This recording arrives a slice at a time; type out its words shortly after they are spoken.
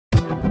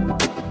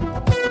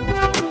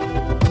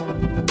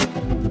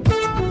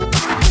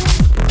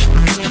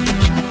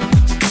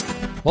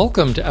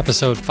Welcome to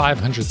episode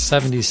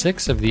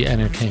 576 of the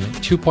Entertainment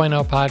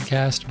 2.0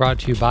 podcast, brought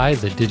to you by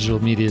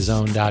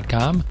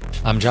thedigitalmediazone.com.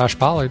 I'm Josh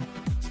Pollard.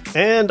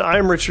 And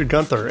I'm Richard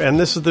Gunther, and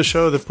this is the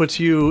show that puts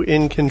you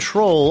in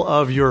control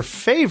of your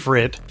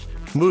favorite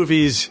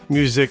movies,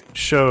 music,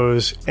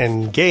 shows,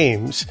 and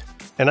games.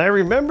 And I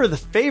remember the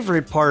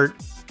favorite part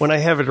when I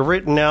have it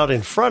written out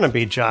in front of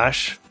me,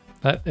 Josh.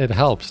 It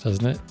helps,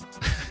 doesn't it?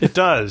 It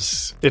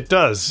does. It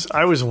does.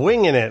 I was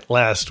winging it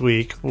last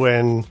week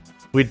when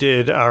we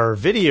did our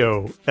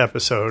video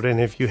episode, and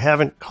if you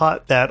haven't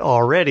caught that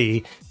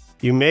already,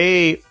 you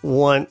may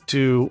want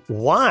to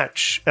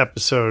watch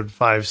episode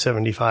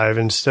 575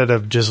 instead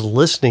of just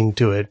listening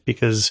to it,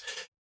 because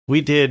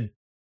we did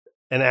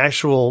an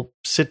actual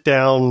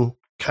sit-down,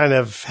 kind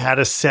of had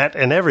a set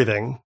and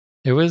everything.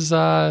 It was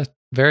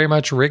very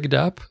much rigged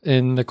up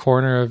in the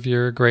corner of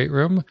your great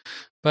room,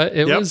 but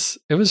it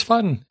was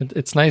fun.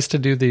 It's nice to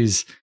do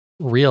these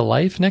real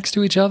life next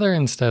to each other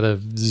instead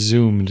of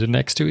zoomed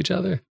next to each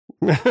other.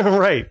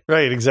 Right,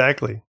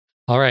 exactly.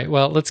 All right,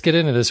 well, let's get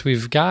into this.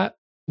 We've got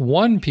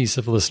one piece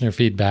of listener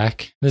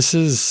feedback.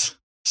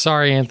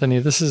 Sorry, Anthony,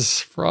 this is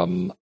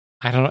from,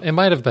 I don't know, it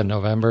might have been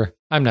November.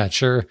 I'm not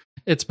sure.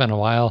 It's been a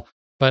while,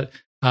 but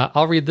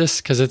I'll read this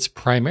because it's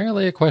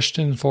primarily a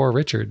question for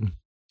Richard.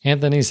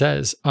 Anthony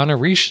says, on a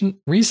recent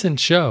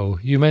show,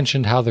 you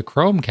mentioned how the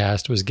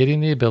Chromecast was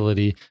getting the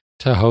ability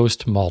to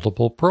host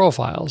multiple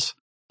profiles.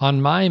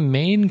 On my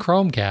main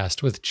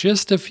Chromecast, with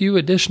just a few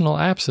additional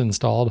apps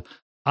installed,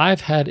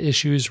 I've had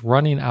issues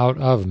running out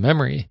of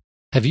memory.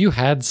 Have you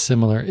had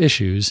similar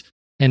issues?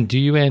 And do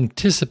you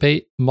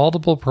anticipate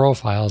multiple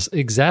profiles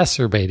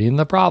exacerbating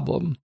the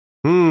problem?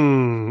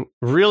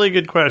 Really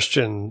good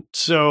question.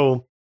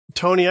 So,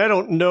 Tony, I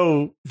don't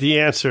know the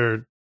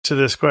answer to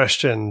this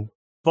question,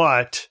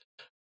 but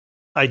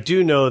I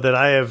do know that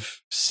I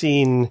have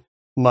seen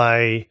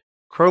my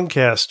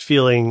Chromecast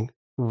feeling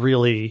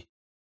really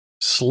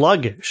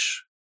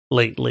sluggish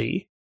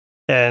lately.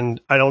 And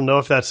I don't know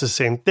if that's the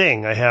same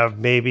thing. I have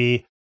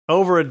maybe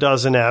over a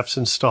dozen apps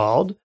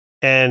installed.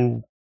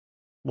 And,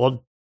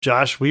 well,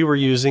 Josh, we were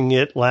using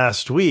it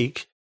last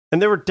week,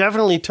 and there were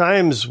definitely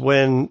times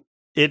when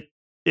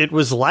it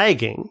was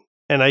lagging.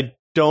 And I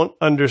don't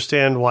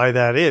understand why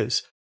that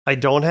is. I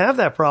don't have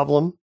that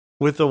problem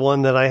with the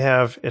one that I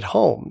have at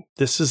home.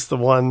 This is the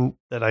one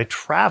that I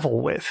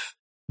travel with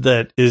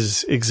that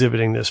is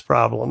exhibiting this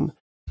problem.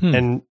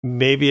 And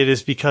maybe it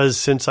is because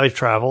since I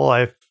travel,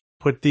 I've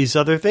put these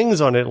other things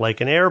on it,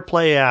 like an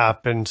AirPlay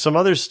app and some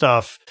other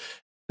stuff,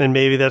 and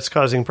maybe that's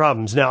causing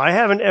problems. Now, I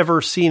haven't ever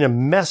seen a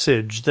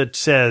message that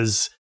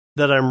says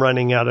that I'm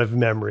running out of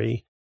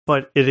memory,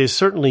 but it is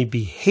certainly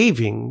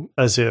behaving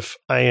as if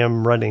I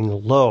am running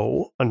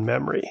low on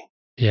memory.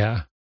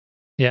 Yeah.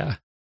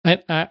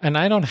 And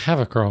I don't have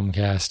a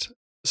Chromecast,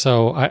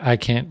 so I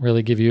can't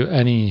really give you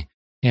any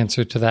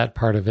answer to that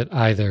part of it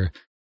either.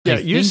 Yeah,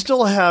 you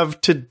still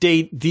have to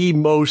date the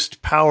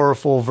most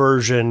powerful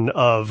version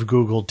of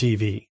Google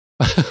TV.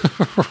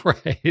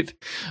 Right.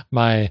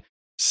 My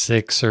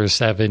 6 or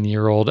 7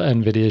 year old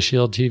NVIDIA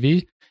Shield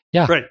TV.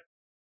 Yeah. Right.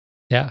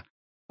 Yeah.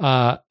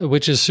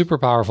 Which is super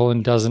powerful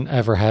and doesn't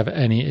ever have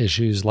any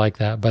issues like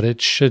that, but it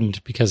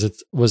shouldn't, because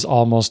it was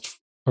almost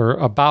or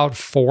about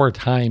 4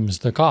 times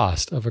the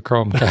cost of a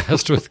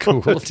Chromecast with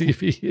Google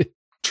TV.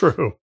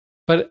 True.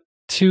 But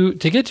to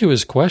get to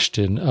his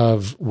question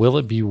of will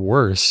it be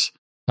worse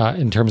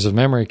in terms of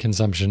memory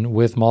consumption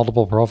with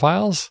multiple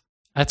profiles,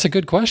 that's a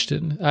good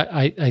question.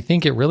 I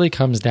think it really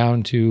comes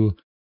down to,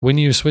 when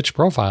you switch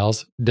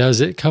profiles,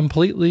 does it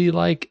completely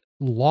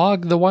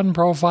log the one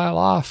profile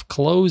off,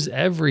 close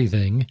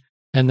everything,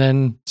 and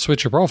then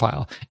switch a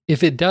profile?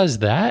 If it does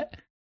that,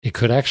 it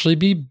could actually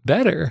be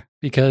better,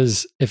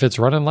 because if it's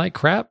running like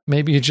crap,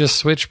 maybe you just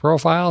switch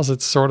profiles.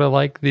 It's sort of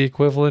like the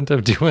equivalent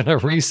of doing a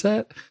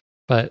reset.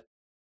 But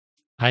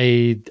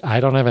I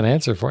don't have an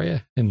answer for you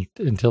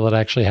until it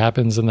actually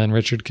happens, and then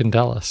Richard can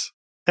tell us.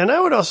 And I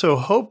would also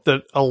hope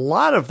that a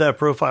lot of that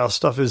profile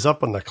stuff is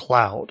up on the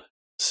cloud.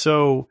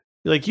 So,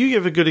 like, you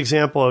give a good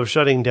example of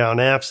shutting down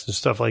apps and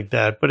stuff like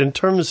that. But in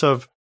terms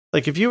of,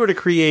 like, if you were to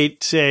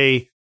create,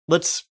 say,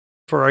 let's,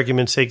 for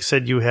argument's sake,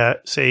 you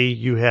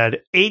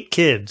had 8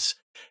 kids,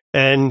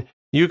 and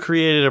you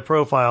created a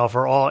profile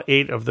for all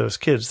 8 of those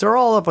kids. They're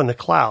all up on the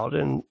cloud.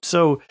 And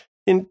so,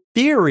 in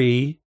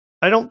theory,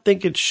 I don't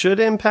think it should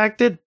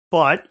impact it,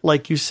 but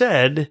like you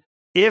said,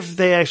 if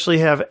they actually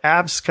have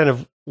apps kind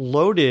of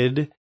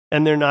loaded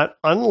and they're not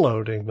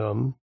unloading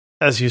them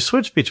as you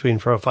switch between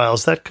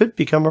profiles, that could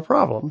become a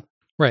problem.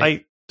 Right.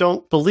 I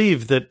don't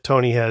believe that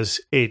Tony has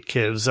 8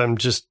 kids.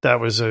 That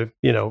was a,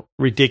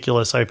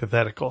 ridiculous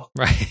hypothetical.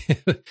 Right.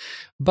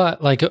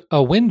 But like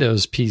a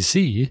Windows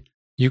PC,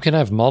 you can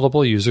have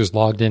multiple users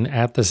logged in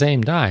at the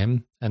same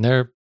time, and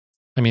they're,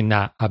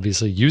 not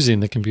obviously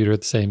using the computer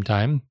at the same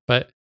time,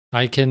 but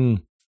I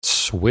can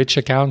switch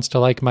accounts to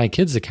like my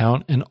kid's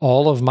account, and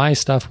all of my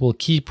stuff will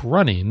keep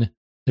running.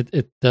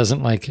 It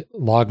doesn't like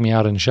log me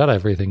out and shut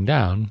everything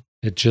down.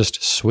 It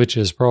just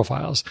switches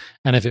profiles.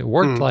 And if it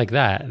worked like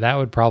that, that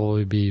would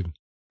probably be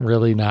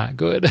really not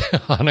good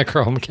on a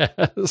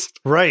Chromecast.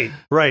 Right.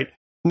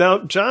 Now,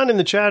 John in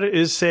the chat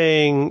is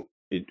saying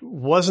it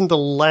wasn't the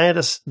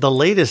latest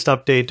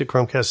update to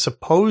Chromecast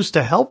supposed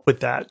to help with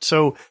that.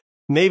 So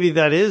maybe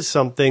that is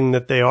something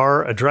that they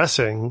are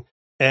addressing,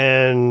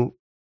 and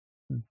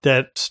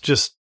that's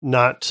just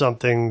not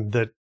something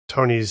that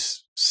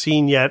Tony's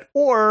seen yet,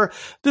 or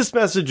this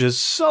message is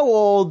so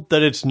old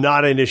that it's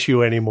not an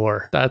issue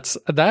anymore.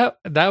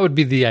 That would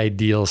be the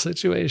ideal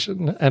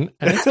situation, and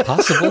it's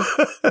possible.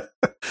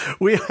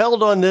 We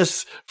held on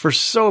this for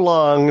so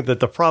long that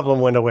the problem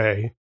went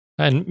away.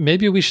 And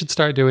maybe we should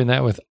start doing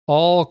that with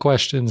all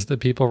questions that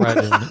people write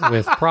in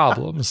with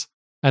problems,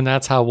 and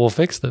that's how we'll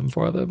fix them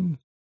for them.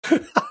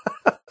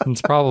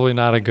 It's probably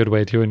not a good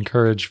way to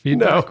encourage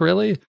feedback,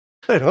 really.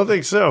 I don't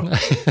think so.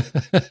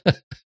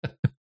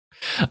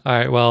 All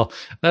right, well,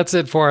 that's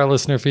it for our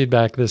listener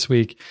feedback this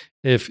week.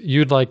 If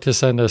you'd like to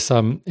send us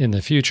some in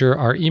the future,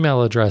 our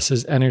email address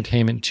is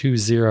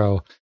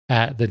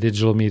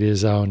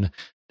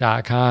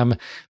entertainment20@thedigitalmediazone.com.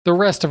 The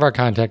rest of our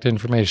contact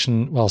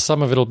information, well,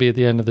 some of it will be at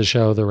the end of the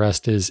show. The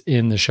rest is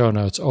in the show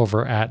notes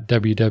over at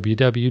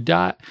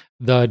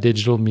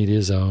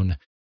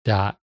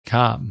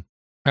www.thedigitalmediazone.com.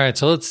 All right,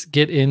 so let's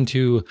get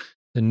into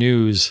the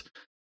news.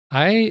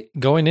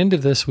 Going into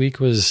this week,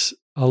 was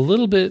a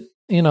little bit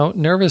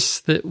nervous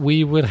that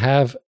we would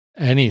have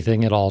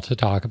anything at all to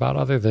talk about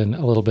other than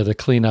a little bit of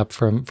cleanup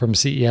from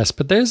CES.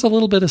 But there's a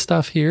little bit of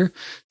stuff here.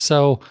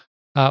 So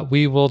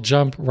we will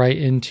jump right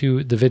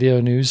into the video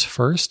news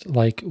first,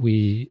 like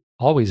we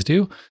always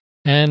do.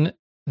 And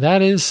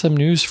that is some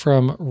news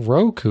from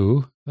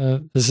Roku.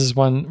 This is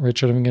one,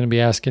 Richard, I'm going to be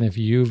asking if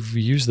you've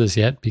used this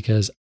yet,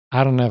 because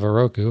I don't have a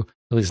Roku,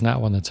 at least not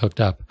one that's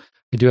hooked up.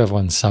 I do have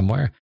one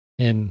somewhere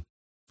in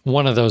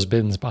one of those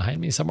bins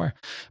behind me somewhere.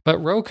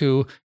 But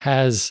Roku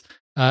has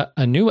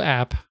a new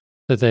app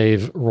that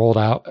they've rolled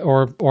out,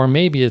 or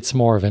maybe it's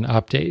more of an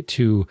update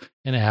to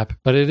an app,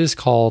 but it is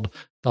called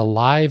the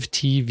Live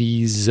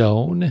TV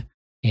Zone,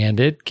 and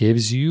it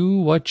gives you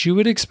what you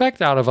would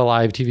expect out of a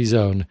live TV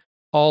zone,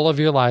 all of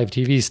your live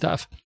TV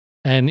stuff.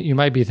 And you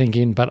might be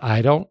thinking, but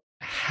I don't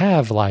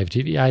have live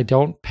TV. I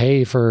don't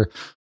pay for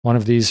one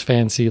of these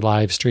fancy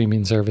live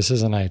streaming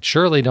services, and I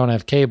surely don't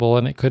have cable,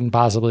 and it couldn't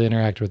possibly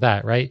interact with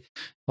that, right?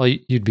 Well,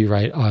 you'd be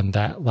right on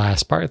that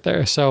last part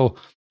there. So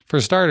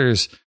for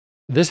starters,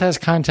 this has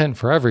content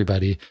for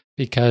everybody,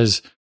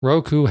 because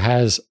Roku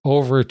has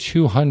over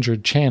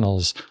 200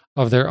 channels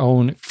of their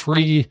own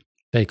free,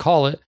 they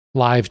call it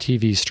live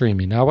TV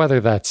streaming. Now, whether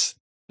that's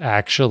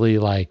actually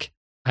like,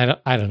 I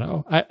don't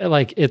know,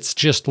 it's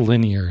just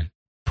linear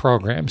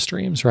program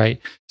streams,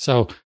 right?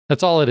 So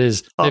that's all it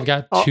is. They've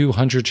got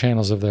 200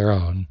 channels of their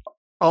own.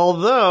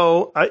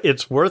 Although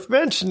it's worth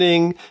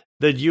mentioning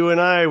that you and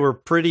I were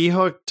pretty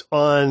hooked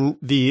on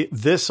the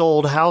This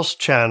Old House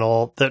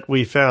channel that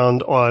we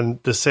found on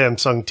the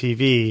Samsung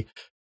TV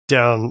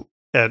down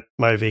at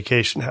my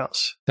vacation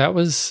house. That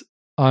was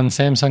on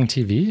Samsung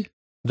TV?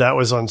 That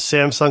was on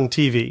Samsung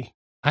TV.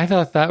 I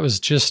thought that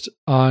was just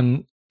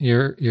on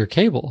your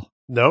cable.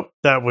 Nope,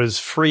 that was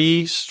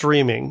free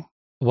streaming.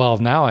 Well,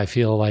 now I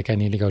feel like I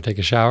need to go take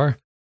a shower.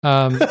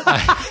 I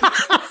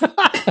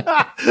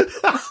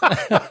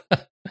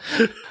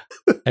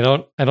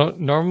don't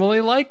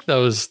normally like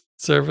those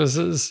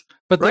services,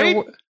 but right?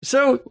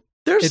 So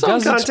there's some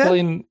content. It does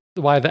explain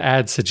why the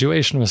ad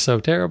situation was so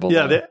terrible.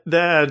 Yeah, the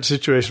ad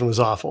situation was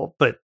awful.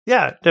 But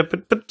yeah,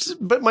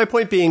 but my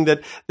point being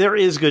that there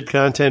is good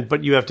content,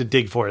 but you have to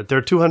dig for it. There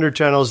are 200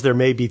 channels. There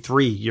may be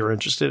 3 you're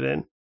interested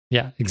in.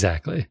 Yeah,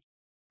 exactly.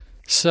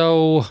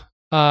 So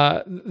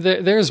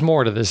there's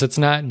more to this. It's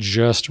not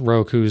just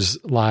Roku's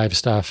live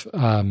stuff.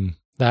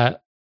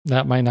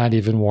 That might not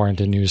even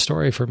warrant a news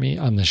story for me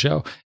on the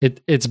show.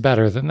 It's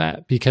better than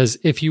that, because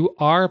if you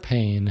are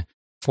paying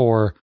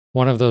for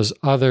one of those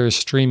other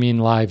streaming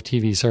live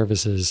TV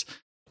services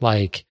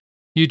like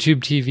YouTube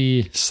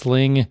TV,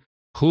 Sling,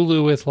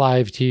 Hulu with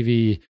Live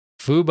TV,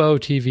 Fubo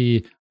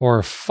TV,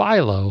 or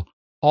Philo,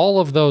 all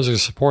of those are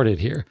supported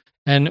here.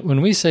 And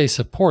when we say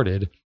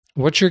supported,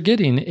 what you're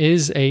getting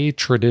is a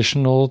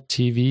traditional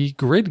TV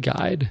grid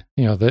guide,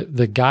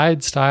 the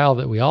guide style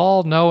that we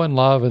all know and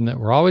love, and that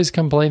we're always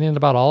complaining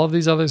about all of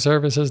these other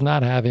services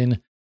not having.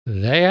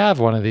 They have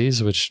one of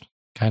these, which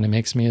kind of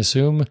makes me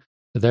assume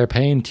that they're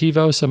paying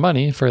TiVo some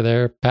money for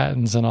their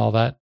patents and all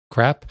that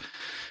crap.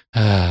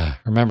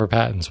 Remember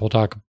patents. We'll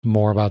talk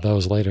more about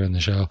those later in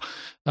the show.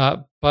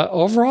 But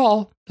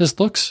overall, this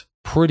looks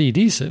pretty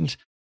decent.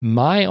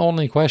 My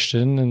only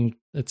question, and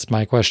it's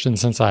my question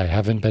since I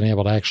haven't been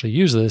able to actually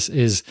use this,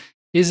 is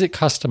it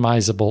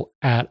customizable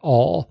at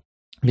all?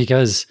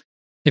 Because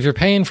if you're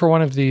paying for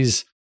one of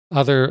these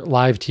other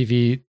live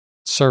TV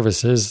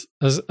services,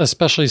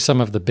 especially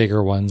some of the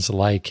bigger ones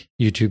like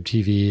YouTube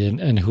TV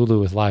and Hulu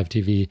with Live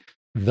TV,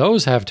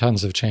 those have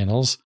tons of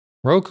channels.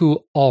 Roku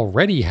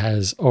already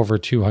has over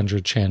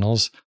 200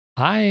 channels.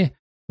 I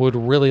would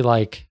really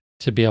like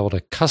to be able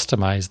to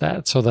customize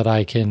that so that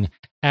I can,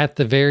 at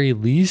the very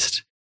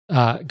least,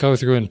 go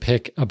through and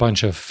pick a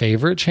bunch of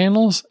favorite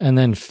channels and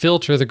then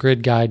filter the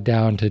grid guide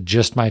down to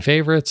just my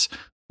favorites,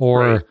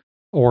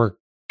 or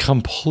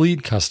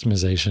complete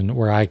customization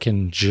where I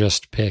can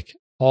just pick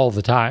all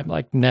the time,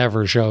 like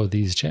never show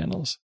these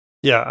channels.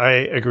 Yeah, I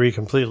agree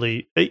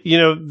completely. You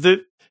know,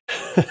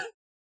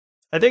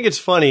 I think it's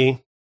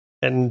funny,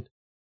 and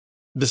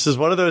this is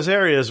one of those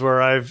areas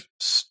where I've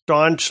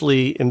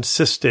staunchly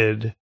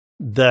insisted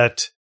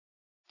that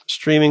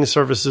streaming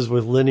services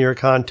with linear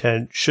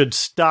content should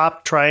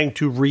stop trying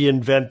to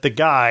reinvent the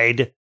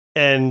guide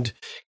and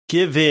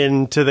give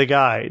in to the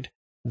guide.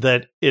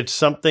 That it's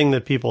something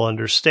that people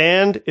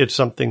understand, it's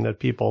something that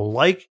people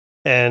like,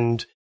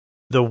 and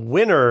the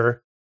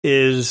winner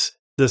is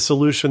the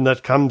solution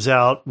that comes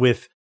out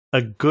with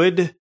a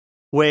good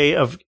way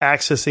of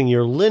accessing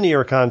your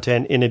linear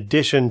content in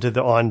addition to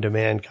the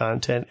on-demand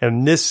content.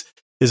 And this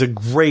is a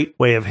great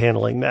way of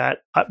handling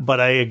that. But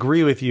I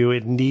agree with you,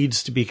 it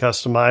needs to be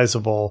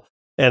customizable.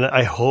 And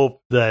I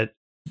hope that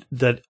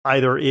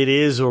either it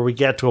is or we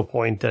get to a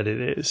point that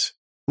it is.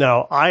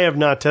 Now, I have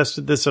not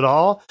tested this at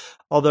all,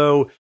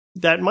 although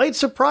that might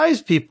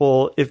surprise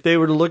people if they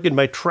were to look at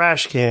my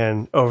trash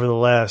can over the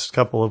last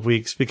couple of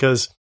weeks,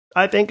 because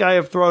I think I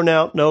have thrown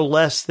out no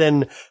less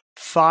than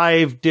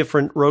 5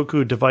 different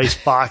Roku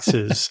device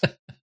boxes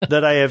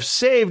that I have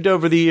saved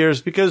over the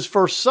years, because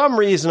for some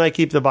reason I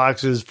keep the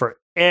boxes for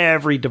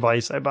every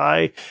device I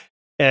buy,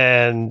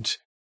 and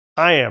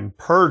I am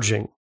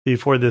purging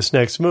before this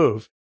next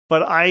move.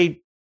 But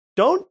I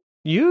don't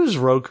use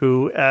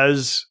Roku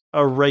as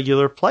a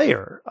regular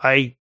player.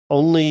 I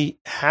only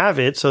have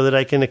it so that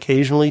I can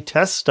occasionally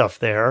test stuff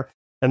there.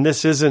 And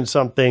this isn't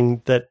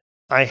something that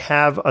I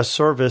have a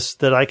service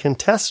that I can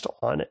test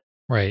on it.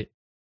 Right.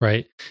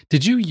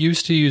 Did you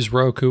used to use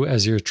Roku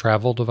as your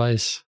travel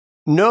device?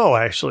 No,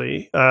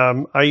 actually.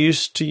 I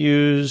used to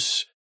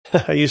use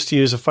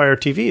a Fire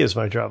TV as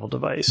my travel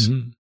device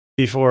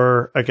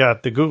before I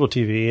got the Google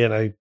TV, and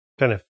I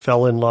kind of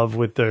fell in love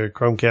with the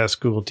Chromecast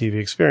Google TV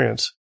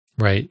experience.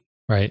 Right.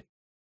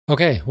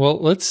 Okay, well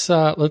let's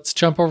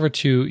jump over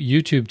to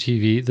YouTube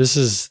TV. This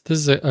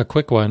is a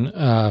quick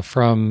one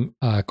from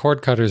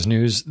Cord Cutters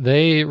News.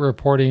 They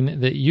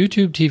reporting that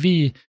YouTube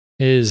TV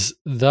is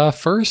the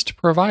first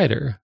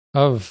provider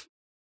of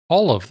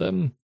all of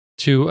them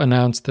to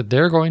announce that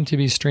they're going to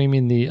be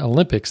streaming the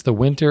Olympics, the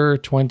Winter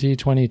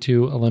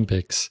 2022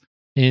 Olympics,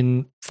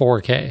 in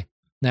 4K.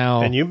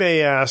 Now, and you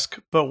may ask,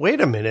 but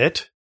wait a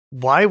minute,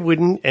 why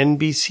wouldn't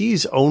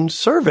NBC's own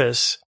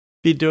service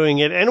be doing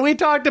it? And we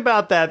talked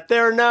about that.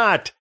 They're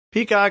not.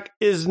 Peacock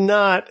is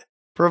not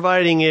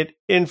providing it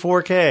in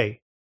 4K.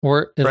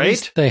 Or at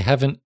least they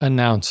haven't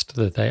announced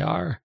that they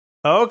are.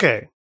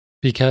 Okay.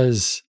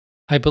 Because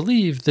I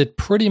believe that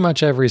pretty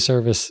much every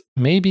service,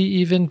 maybe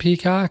even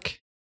Peacock,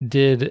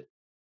 did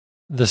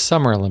the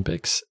Summer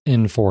Olympics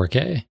in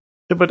 4K.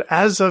 But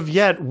as of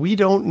yet, we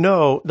don't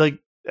know. Like,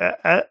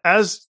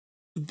 as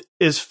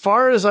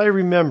far as I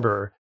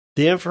remember,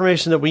 the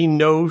information that we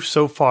know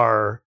so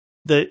far,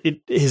 that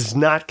it is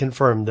not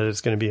confirmed that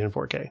it's going to be in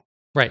 4K.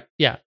 Right.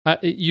 Yeah.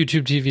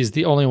 YouTube TV is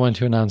the only one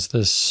to announce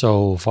this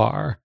so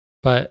far.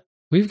 But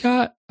we've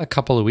got a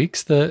couple of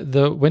weeks.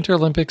 The Winter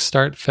Olympics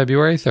start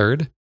February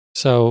 3rd.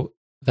 So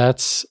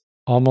that's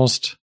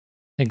almost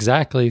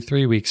exactly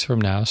 3 weeks from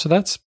now. So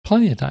that's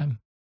plenty of time.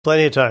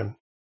 Plenty of time.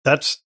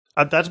 That's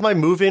my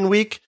move-in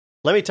week.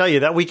 Let me tell you,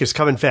 that week is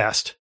coming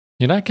fast.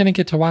 You're not going to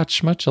get to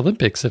watch much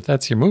Olympics if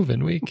that's your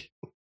move-in week.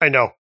 I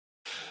know.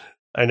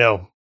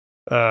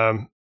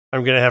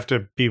 I'm going to have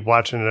to be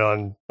watching it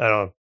on, I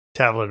don't know,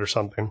 tablet or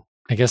something.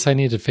 I guess I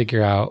need to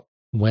figure out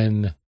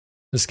when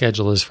the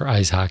schedule is for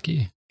ice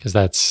hockey, because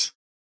that's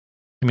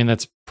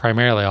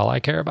primarily all I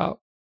care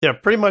about. Yeah,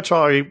 pretty much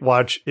all I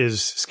watch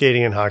is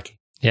skating and hockey.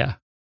 Yeah.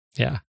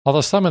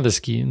 Although some of the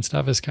skiing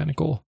stuff is kind of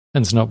cool,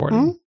 and snowboarding.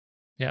 Mm-hmm.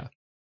 Yeah.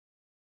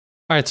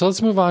 All right, so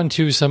let's move on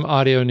to some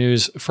audio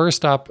news.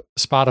 First up,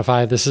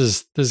 Spotify. This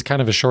is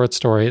kind of a short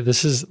story.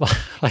 This is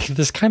like,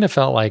 this kind of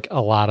felt like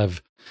a lot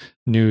of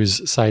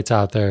news sites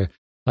out there,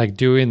 like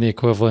doing the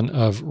equivalent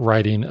of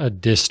writing a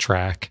diss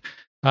track.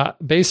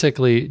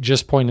 Basically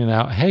just pointing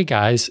out, hey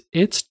guys,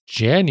 it's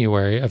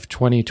January of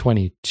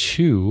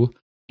 2022.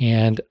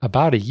 And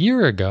about a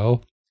year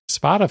ago,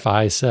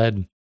 Spotify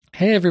said,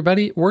 hey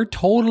everybody, we're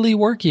totally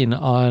working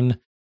on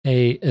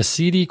a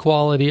CD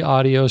quality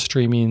audio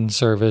streaming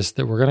service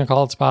that we're going to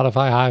call it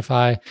Spotify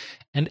Hi-Fi.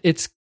 And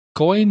it's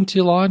going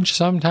to launch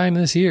sometime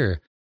this year.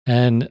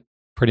 And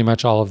pretty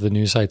much all of the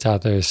news sites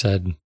out there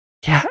said,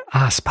 yeah,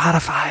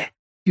 Spotify,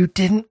 you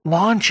didn't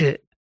launch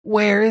it.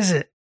 Where is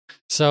it?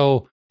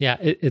 So yeah,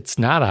 it's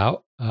not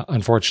out.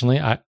 Unfortunately,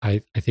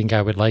 I think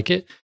I would like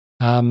it.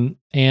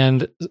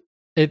 And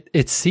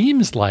it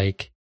seems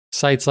like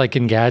sites like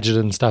Engadget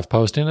and stuff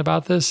posting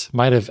about this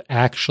might have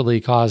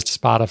actually caused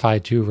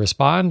Spotify to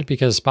respond,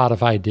 because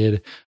Spotify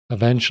did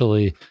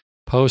eventually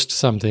post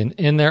something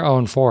in their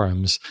own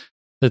forums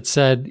that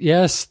said,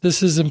 yes,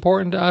 this is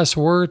important to us.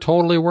 We're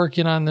totally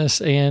working on this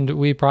and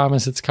we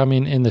promise it's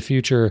coming in the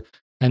future.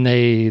 And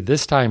they,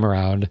 this time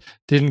around,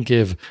 didn't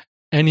give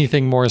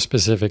anything more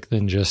specific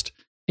than just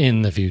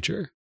in the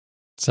future.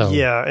 So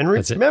yeah, and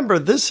remember,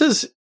 this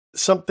is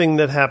something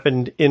that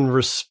happened in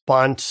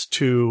response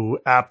to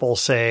Apple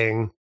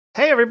saying,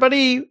 hey,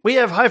 everybody, we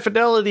have high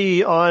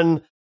fidelity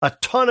on a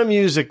ton of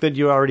music that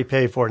you already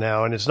pay for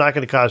now, and it's not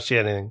going to cost you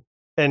anything.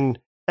 And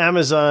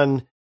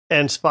Amazon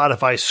and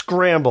Spotify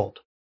scrambled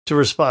to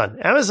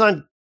respond.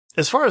 Amazon,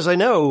 as far as I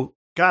know,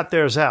 got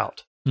theirs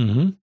out,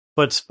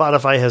 but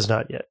Spotify has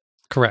not yet.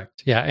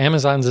 Correct. Yeah,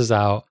 Amazon's is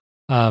out.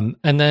 And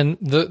then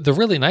the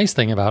really nice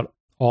thing about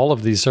all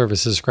of these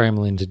services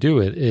scrambling to do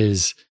it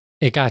is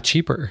it got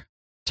cheaper.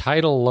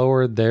 Tidal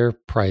lowered their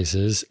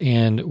prices,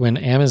 and when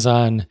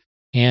Amazon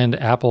and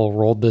Apple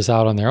rolled this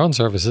out on their own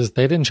services,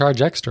 they didn't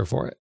charge extra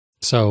for it.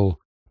 So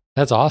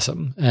that's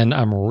awesome. And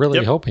I'm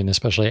really hoping,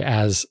 especially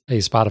as a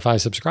Spotify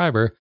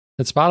subscriber,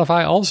 that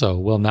Spotify also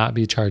will not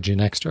be charging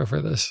extra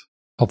for this,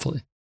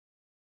 hopefully.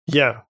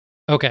 Yeah.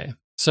 Okay.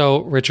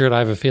 So, Richard, I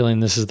have a feeling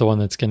this is the one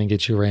that's going to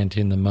get you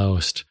ranting the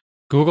most.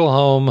 Google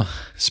Home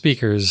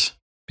speakers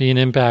being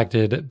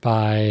impacted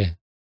by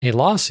a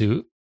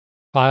lawsuit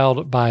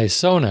filed by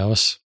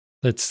Sonos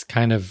that's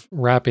kind of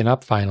wrapping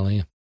up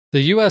finally.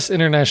 The U.S.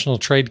 International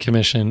Trade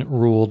Commission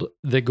ruled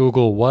that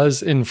Google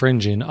was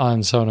infringing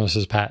on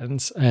Sonos's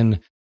patents. And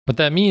what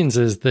that means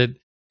is that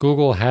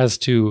Google has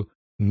to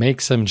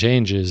make some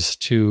changes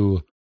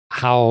to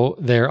how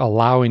they're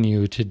allowing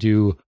you to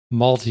do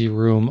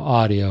multi-room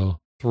audio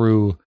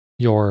through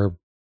your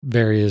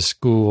various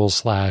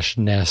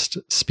Google/Nest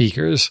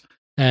speakers.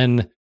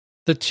 And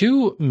the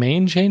two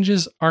main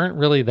changes aren't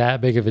really that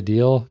big of a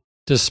deal,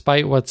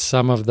 despite what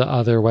some of the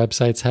other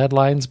websites'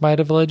 headlines might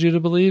have led you to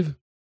believe.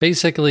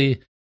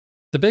 Basically,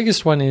 the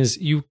biggest one is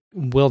you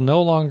will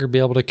no longer be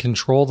able to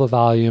control the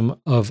volume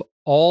of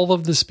all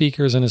of the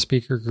speakers in a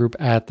speaker group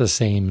at the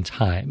same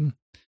time.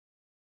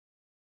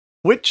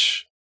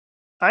 Which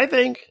I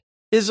think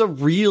is a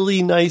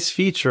really nice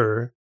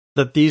feature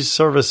that these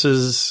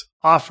services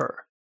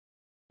offer.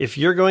 If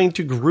you're going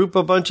to group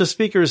a bunch of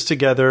speakers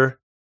together,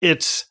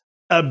 it's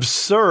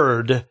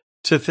absurd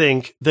to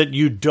think that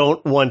you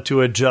don't want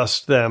to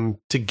adjust them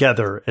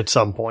together at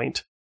some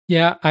point.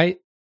 Yeah, I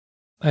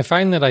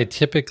find that I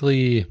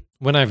typically,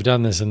 when I've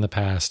done this in the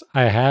past,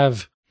 I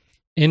have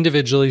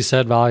individually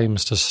set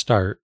volumes to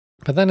start.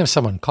 But then if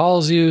someone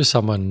calls you,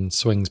 someone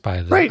swings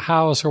by the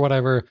house or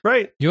whatever,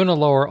 you want to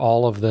lower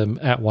all of them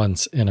at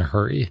once in a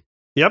hurry.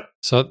 Yep.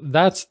 So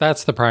that's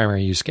the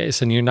primary use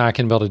case, and you're not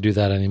going to be able to do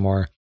that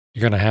anymore.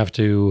 You're going to have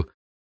to,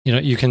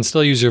 you can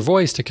still use your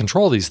voice to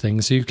control these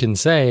things. So you can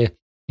say,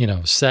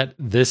 set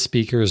this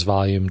speaker's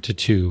volume to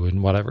 2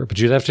 and whatever, but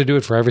you'd have to do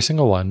it for every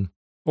single one,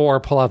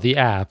 or pull out the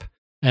app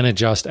and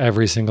adjust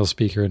every single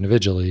speaker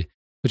individually,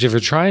 which if you're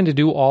trying to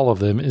do all of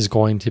them is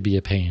going to be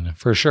a pain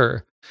for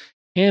sure.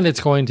 And it's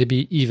going to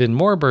be even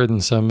more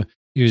burdensome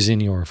using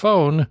your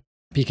phone,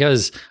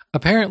 because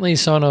apparently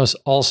Sonos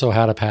also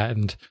had a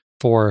patent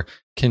for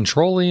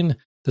controlling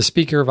the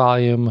speaker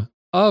volume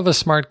of a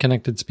smart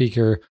connected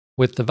speaker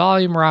with the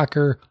volume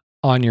rocker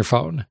on your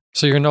phone.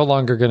 So you're no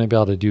longer going to be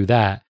able to do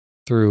that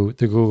through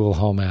the Google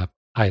Home app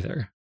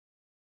either.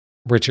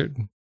 Richard,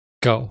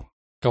 go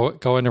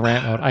into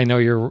rant mode. I know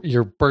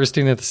you're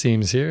bursting at the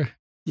seams here.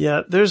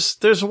 Yeah,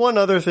 there's one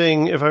other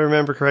thing, if I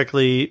remember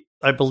correctly.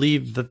 I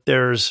believe that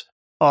there's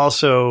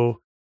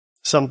also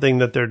something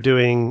that they're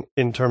doing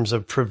in terms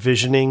of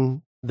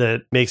provisioning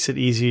that makes it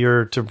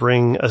easier to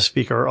bring a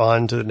speaker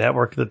onto the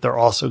network that they're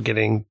also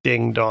getting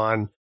dinged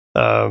on.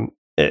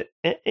 In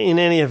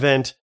any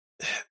event,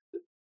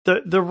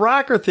 the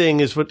rocker thing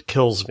is what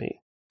kills me,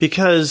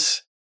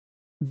 because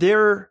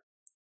they're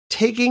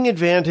taking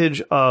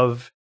advantage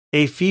of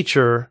a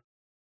feature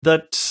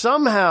that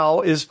somehow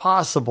is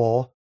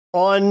possible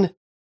on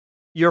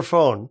your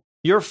phone.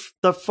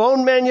 The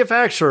phone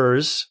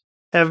manufacturers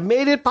have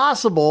made it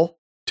possible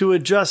to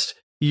adjust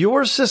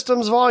your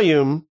system's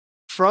volume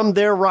from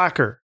their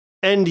rocker.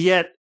 And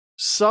yet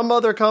some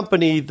other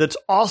company that's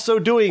also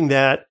doing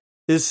that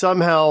is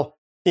somehow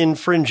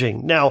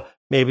infringing. Now,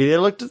 maybe they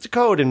looked at the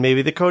code and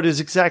maybe the code is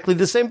exactly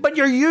the same, but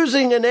you're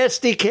using an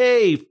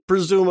SDK,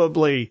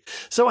 presumably.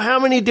 So how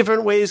many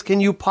different ways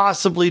can you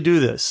possibly do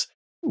this?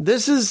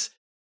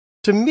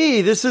 To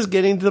me, this is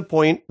getting to the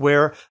point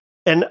where,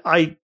 and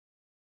I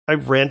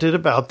ranted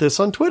about this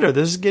on Twitter,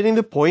 this is getting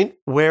to the point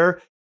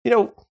where,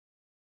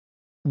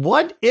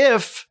 what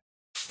if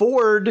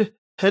Ford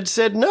had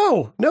said,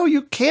 no,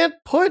 you can't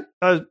put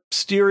a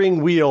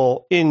steering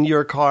wheel in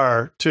your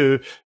car to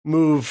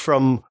move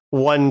from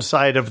one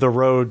side of the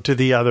road to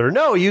the other.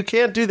 No, you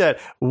can't do that.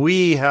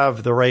 We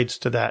have the rights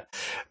to that.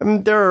 I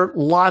mean, there are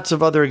lots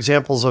of other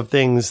examples of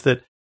things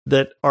that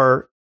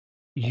are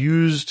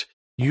used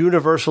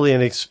universally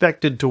and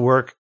expected to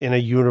work in a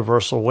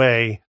universal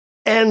way.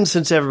 And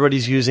since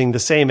everybody's using the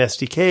same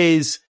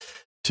SDKs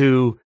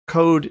to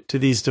code to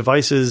these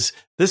devices,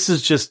 this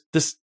just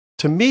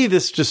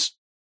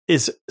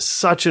is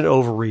such an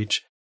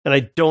overreach. And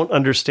I don't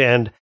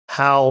understand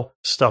how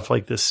stuff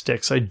like this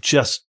sticks. I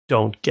just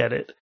don't get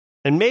it.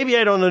 And maybe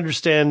I don't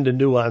understand the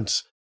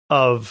nuance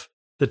of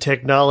the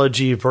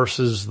technology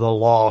versus the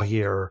law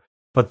here.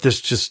 But this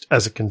just,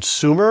 as a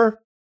consumer,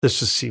 this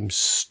just seems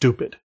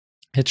stupid.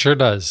 It sure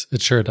does.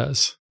 It sure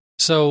does.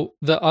 So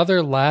the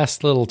other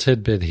last little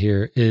tidbit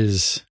here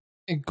is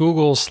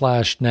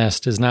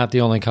Google/Nest is not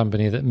the only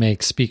company that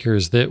makes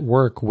speakers that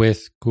work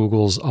with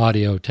Google's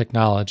audio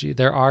technology.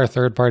 There are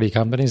third-party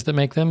companies that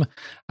make them.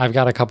 I've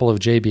got a couple of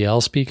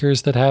JBL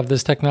speakers that have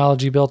this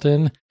technology built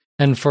in.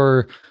 And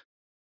for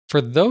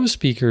those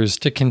speakers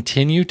to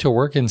continue to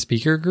work in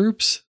speaker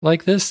groups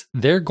like this,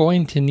 they're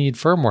going to need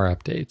firmware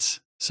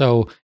updates.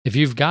 So if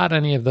you've got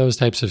any of those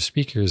types of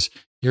speakers,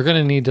 you're going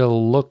to need to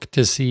look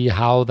to see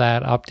how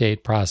that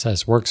update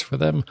process works for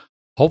them.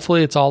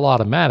 Hopefully it's all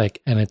automatic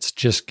and it's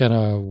just going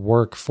to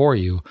work for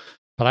you.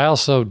 But I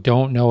also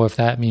don't know if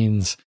that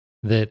means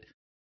that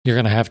you're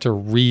going to have to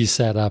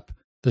reset up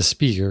the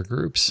speaker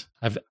groups.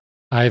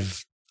 I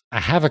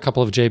have a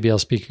couple of JBL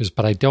speakers,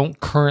 but I don't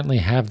currently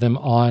have them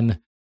on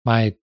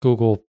my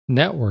Google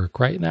network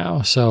right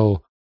now.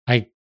 So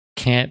I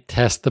can't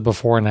test the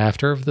before and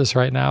after of this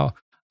right now,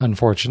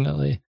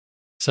 unfortunately.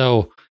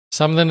 So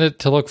something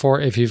to look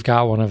for if you've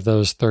got one of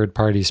those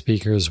third-party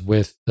speakers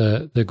with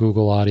the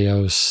Google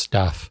Audio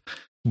stuff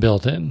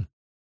built in.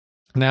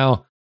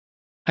 Now,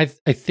 I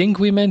think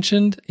we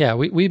mentioned,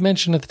 we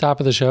mentioned at the top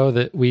of the show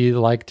that we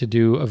like to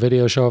do a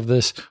video show of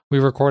this. We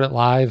record it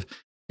live.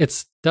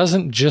 It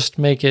doesn't just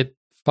make it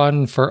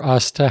fun for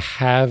us to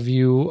have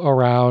you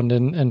around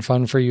and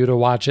fun for you to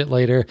watch it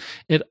later.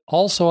 It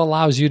also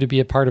allows you to be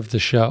a part of the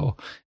show.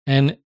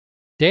 And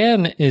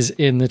Dan is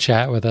in the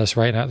chat with us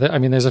right now. I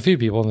mean, there's a few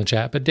people in the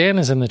chat, but Dan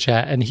is in the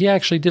chat and he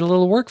actually did a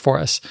little work for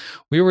us.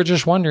 We were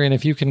just wondering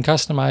if you can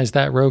customize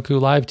that Roku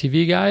Live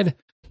TV guide.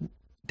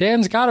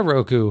 Dan's got a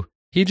Roku.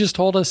 He just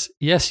told us,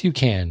 yes, you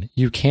can.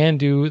 You can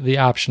do the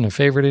option of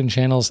favoriting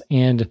channels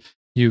and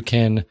you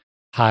can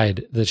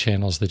hide the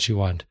channels that you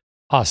want.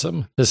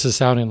 Awesome. This is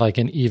sounding like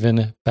an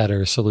even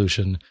better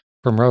solution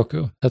from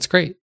Roku. That's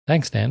great.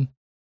 Thanks, Dan.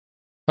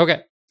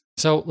 Okay,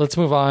 so let's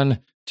move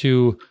on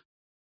to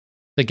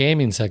the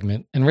gaming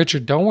segment. And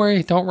Richard, don't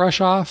worry, don't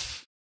rush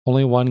off.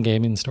 Only one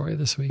gaming story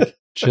this week.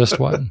 Just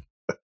one.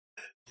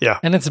 Yeah.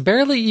 And it's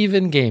barely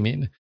even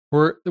gaming.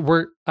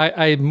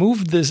 I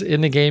moved this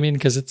into gaming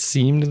because it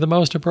seemed the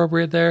most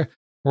appropriate there.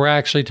 We're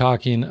actually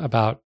talking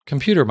about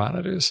computer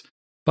monitors,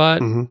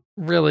 but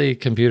really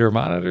computer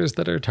monitors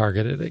that are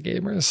targeted at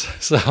gamers.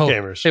 So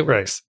gamers, it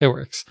works. Right. It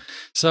works.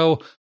 So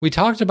we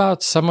talked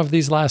about some of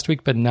these last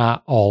week, but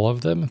not all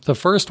of them. The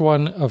first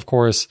one, of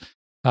course,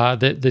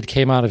 that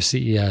came out of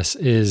CES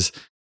is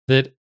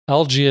that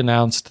LG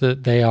announced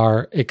that they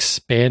are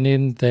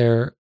expanding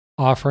their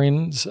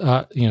offerings,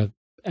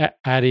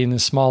 adding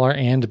smaller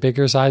and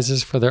bigger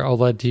sizes for their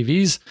OLED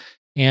TVs.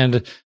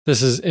 And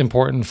this is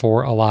important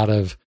for a lot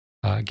of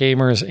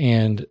gamers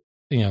and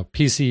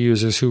PC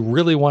users who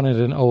really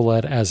wanted an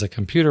OLED as a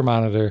computer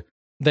monitor.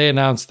 They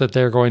announced that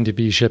they're going to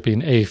be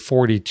shipping a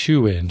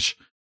 42-inch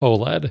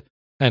OLED.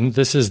 And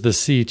this is the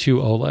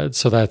C2 OLED.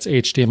 So that's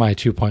HDMI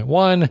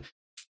 2.1,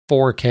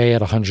 4K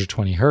at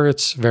 120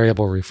 hertz,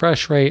 variable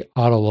refresh rate,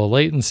 auto low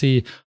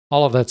latency,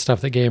 all of that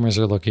stuff that gamers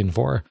are looking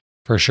for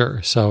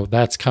sure. So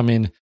that's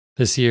coming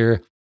this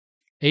year.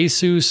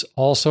 Asus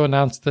also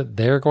announced that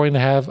they're going to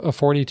have a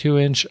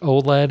 42-inch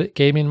OLED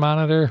gaming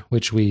monitor,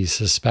 which we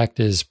suspect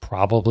is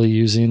probably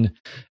using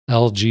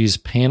LG's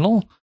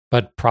panel,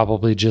 but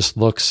probably just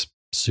looks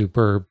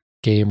super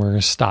gamer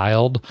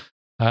styled.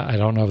 I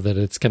don't know that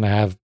it's going to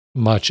have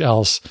much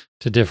else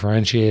to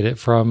differentiate it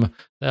from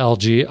the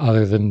LG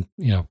other than,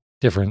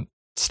 different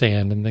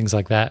stand and things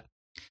like that.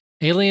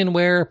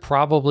 Alienware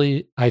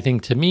probably, I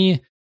think to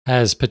me,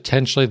 has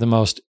potentially the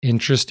most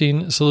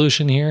interesting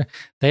solution here.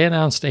 They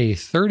announced a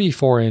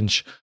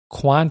 34-inch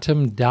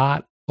quantum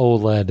dot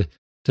OLED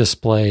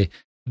display.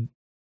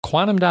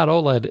 Quantum dot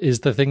OLED is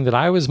the thing that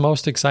I was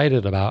most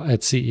excited about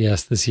at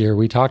CES this year.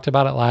 We talked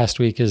about it last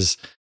week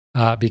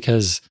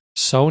because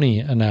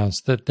Sony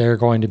announced that they're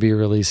going to be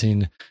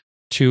releasing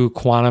two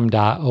quantum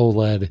dot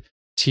OLED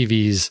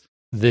TVs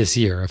this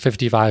year, a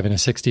 55 and a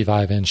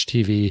 65-inch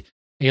TV.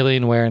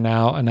 Alienware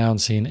now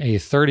announcing a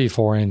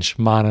 34-inch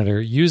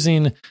monitor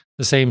using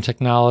the same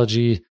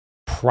technology,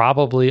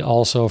 probably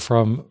also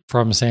from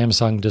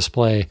Samsung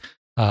Display,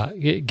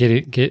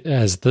 get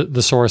as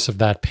the source of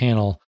that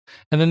panel.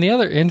 And then the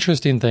other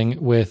interesting thing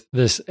with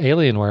this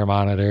Alienware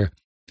monitor,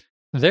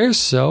 they're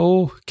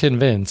so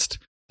convinced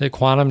that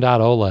quantum dot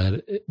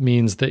OLED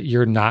means that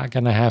you're not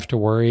going to have to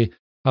worry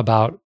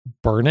about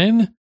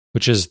burn-in,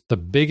 which is the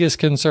biggest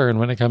concern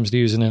when it comes to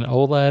using an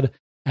OLED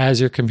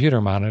as your computer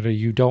monitor.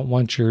 You don't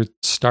want your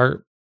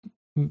start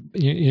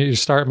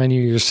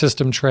menu, your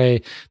system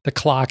tray, the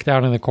clock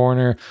down in the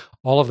corner,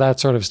 all of that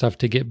sort of stuff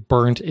to get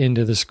burnt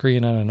into the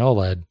screen on an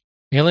OLED.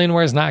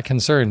 Alienware is not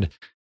concerned.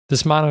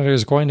 This monitor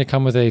is going to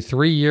come with a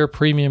 3-year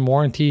premium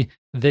warranty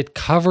that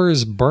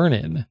covers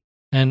burn-in.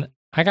 And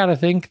I got to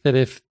think that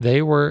if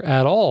they were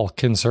at all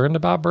concerned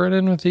about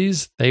burn-in with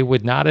these, they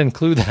would not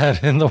include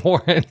that in the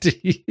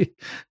warranty.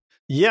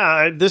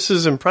 Yeah, this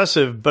is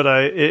impressive, but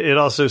it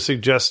also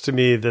suggests to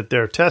me that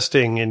their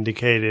testing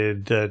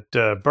indicated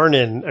that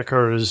burn-in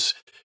occurs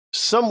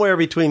somewhere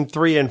between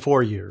 3 and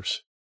 4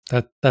 years.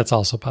 That's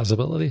also a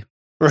possibility.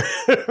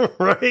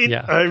 Right?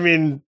 Yeah. I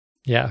mean...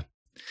 Yeah.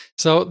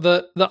 So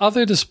the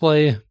other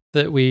display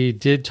that we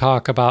did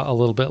talk about a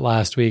little bit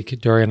last week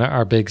during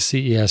our big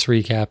CES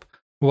recap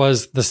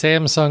was the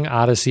Samsung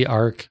Odyssey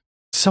Arc.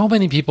 So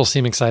many people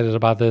seem excited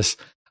about this.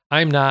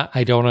 I'm not.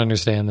 I don't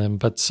understand them,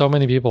 but so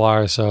many people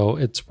are, so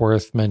it's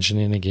worth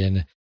mentioning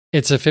again.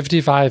 It's a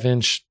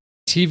 55-inch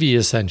TV,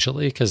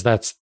 essentially, because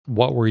that's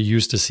what we're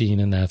used to seeing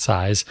in that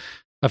size.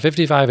 A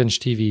 55-inch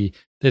TV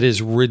that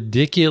is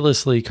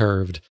ridiculously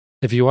curved.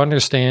 If you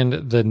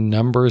understand the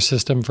number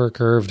system for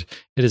curved,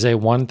 it is a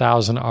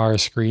 1000R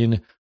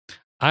screen.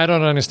 I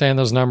don't understand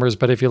those numbers,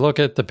 but if you look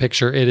at the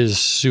picture, it is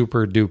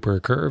super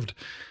duper curved.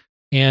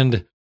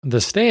 And the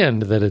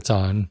stand that it's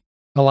on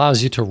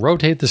allows you to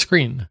rotate the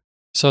screen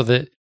so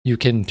that you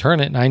can turn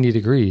it 90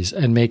 degrees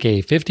and make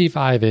a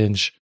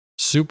 55-inch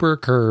super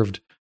curved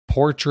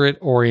portrait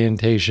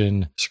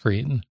orientation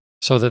screen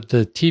so that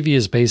the TV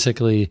is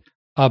basically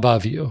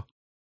above you.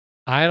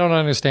 I don't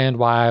understand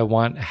why I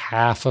want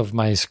half of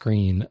my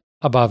screen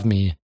above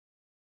me.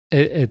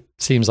 It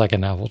seems like a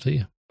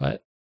novelty,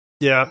 but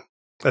yeah,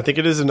 I think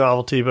it is a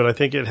novelty, but I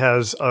think it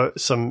has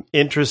some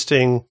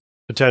interesting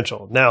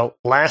potential. Now,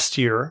 last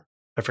year,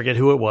 I forget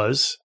who it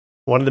was,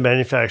 one of the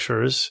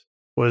manufacturers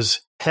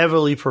was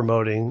heavily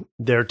promoting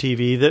their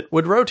TV that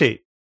would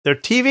rotate. Their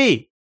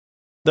TV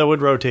that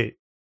would rotate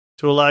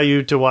to allow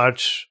you to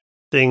watch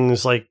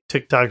things like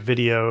TikTok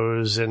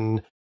videos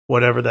and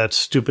whatever that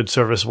stupid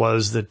service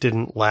was that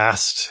didn't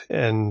last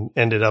and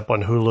ended up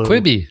on Hulu.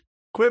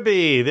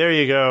 Quibi, there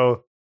you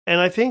go.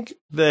 And I think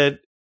that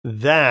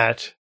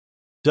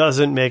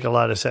doesn't make a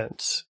lot of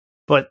sense.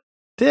 But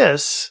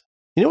this,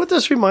 you know what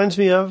this reminds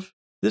me of?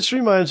 This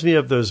reminds me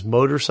of those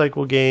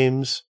motorcycle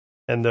games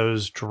and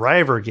those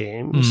driver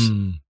games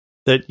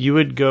that you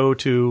would go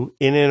to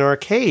in an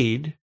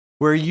arcade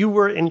where you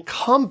were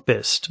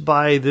encompassed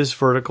by this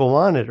vertical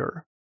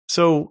monitor.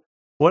 So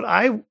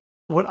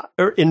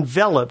or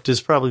enveloped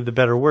is probably the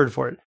better word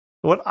for it.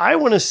 What I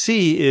want to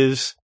see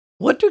is,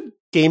 what do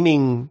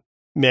gaming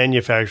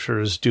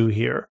manufacturers do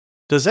here?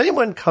 Does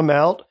anyone come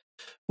out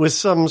with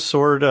some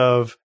sort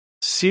of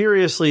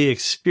seriously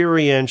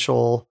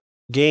experiential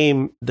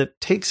game that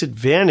takes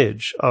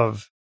advantage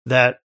of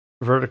that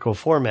vertical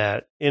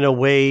format in a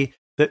way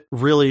that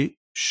really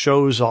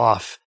shows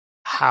off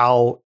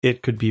how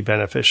it could be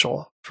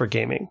beneficial for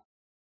gaming?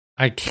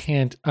 I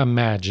can't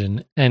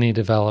imagine any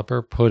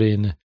developer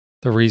putting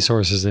the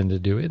resources into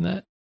doing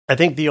that. I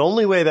think the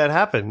only way that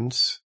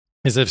happens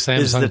is if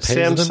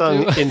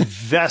Samsung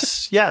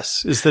invests.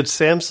 Yes, is that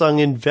Samsung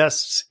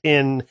invests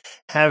in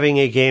having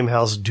a game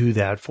house do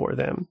that for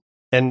them,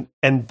 and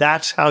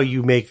that's how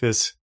you make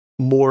this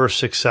more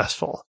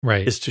successful.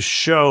 Right, is to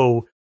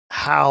show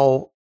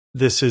how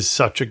this is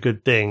such a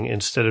good thing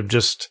instead of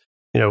just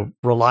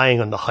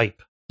relying on the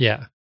hype.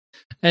 Yeah,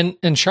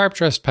 and Sharp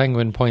Dressed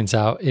Penguin points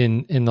out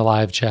in the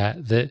live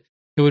chat that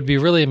it would be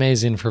really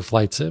amazing for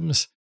flight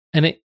sims.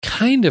 And it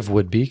kind of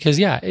would be, because,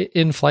 yeah,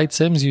 in flight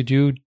sims, you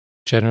do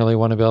generally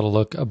want to be able to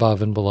look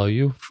above and below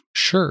you.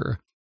 Sure.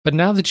 But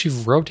now that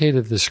you've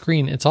rotated the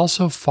screen, it's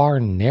also far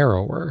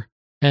narrower.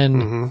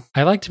 And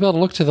I like to be able to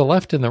look to the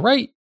left and the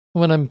right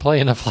when I'm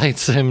playing a flight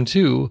sim,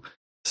 too.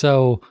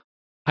 So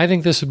I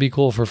think this would be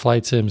cool for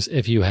flight sims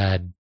if you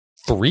had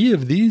 3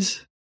 of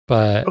these.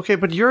 But okay,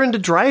 but you're into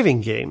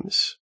driving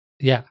games.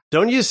 Yeah.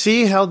 Don't you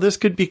see how this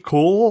could be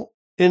cool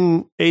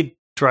in a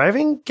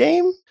driving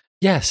game?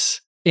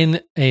 Yes.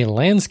 In a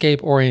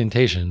landscape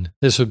orientation,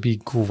 this would be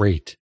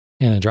great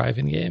in a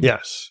driving game.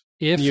 Yes.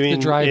 If the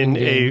driving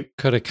game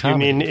could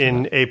accommodate. You mean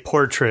in a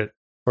portrait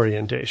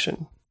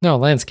orientation? No,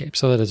 landscape,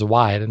 so that it's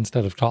wide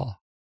instead of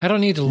tall. I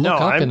don't need to look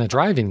up in a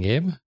driving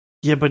game.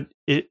 Yeah, but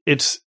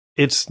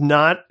it's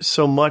not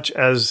so much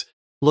as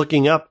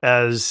looking up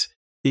as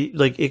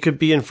it could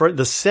be in front.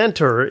 The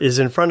center is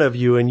in front of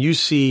you, and you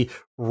see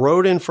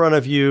road in front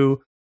of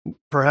you,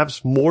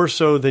 perhaps more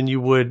so than you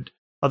would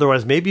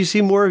otherwise. Maybe you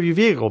see more of your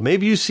vehicle.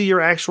 Maybe you see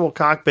your actual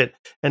cockpit,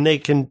 and they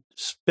can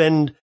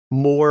spend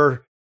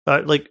more,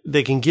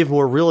 they can give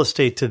more real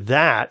estate to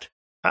that.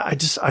 I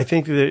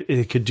think that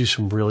it could do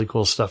some really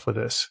cool stuff with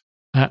this.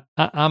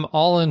 I'm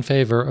all in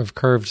favor of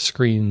curved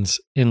screens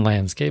in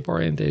landscape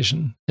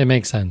orientation. It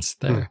makes sense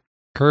there.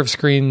 Curved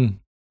screen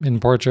in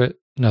portrait,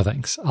 no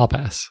thanks. I'll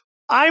pass.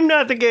 I'm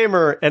not the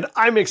gamer, and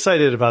I'm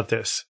excited about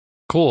this.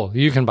 Cool.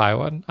 You can buy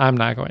one. I'm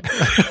not going.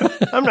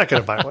 I'm not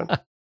going to buy one. All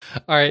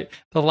right.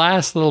 The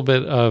last little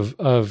bit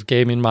of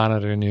gaming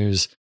monitor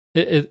news,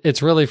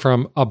 it's really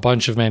from a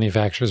bunch of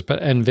manufacturers,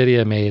 but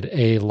NVIDIA made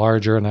a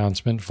larger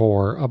announcement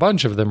for a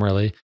bunch of them,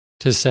 really,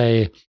 to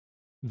say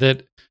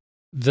that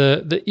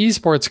the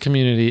esports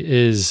community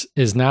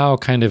is now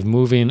kind of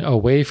moving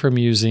away from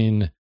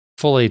using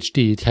full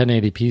HD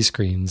 1080p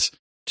screens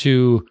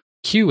to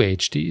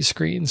QHD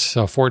screens,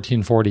 so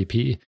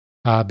 1440p,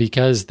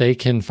 because they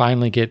can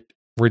finally get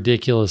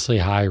ridiculously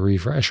high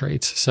refresh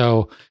rates.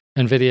 So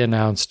NVIDIA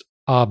announced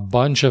a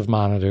bunch of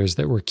monitors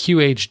that were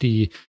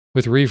QHD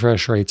with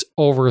refresh rates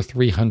over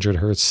 300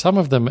 hertz, some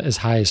of them as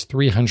high as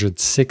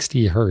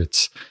 360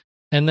 hertz.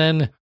 And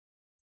then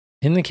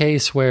in the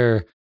case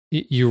where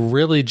you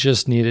really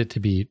just need it to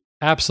be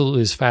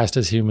absolutely as fast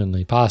as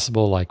humanly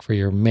possible, like for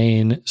your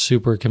main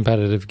super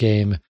competitive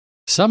game.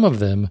 Some of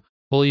them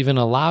will even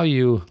allow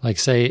you, like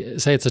say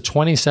it's a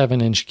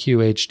 27-inch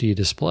QHD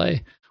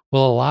display,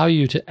 will allow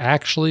you to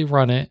actually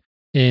run it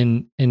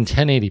in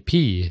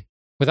 1080p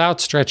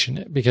without stretching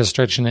it, because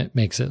stretching it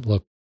makes it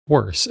look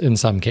worse in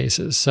some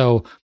cases.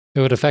 So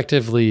it would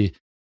effectively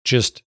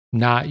just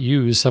not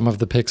use some of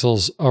the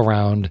pixels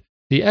around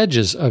the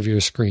edges of your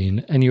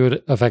screen, and you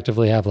would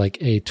effectively have like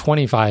a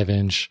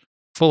 25-inch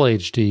full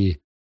HD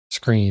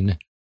screen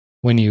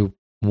when you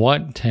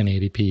want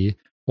 1080p,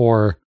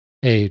 or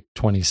a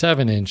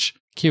 27-inch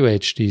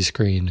QHD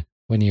screen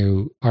when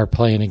you are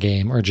playing a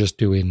game or just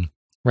doing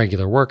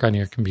regular work on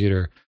your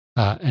computer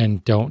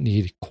and don't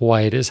need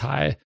quite as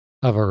high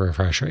of a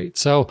refresh rate.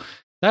 So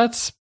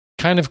that's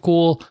kind of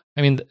cool.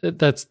 I mean,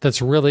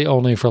 that's really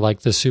only for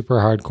like the super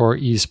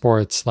hardcore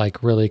esports,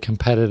 like really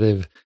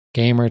competitive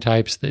gamer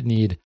types that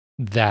need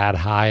that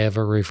high of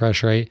a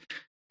refresh rate.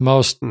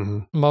 Most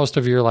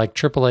of your like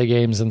AAA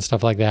games and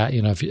stuff like that,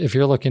 you know, if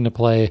you're looking to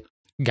play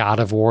God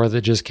of War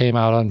that just came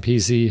out on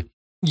PC,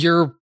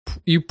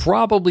 you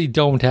probably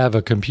don't have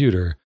a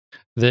computer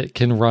that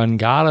can run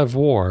God of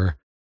War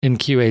in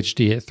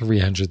QHD at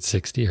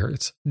 360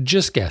 hertz.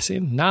 Just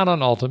guessing, not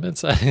on ultimate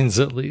settings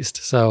at least.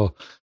 So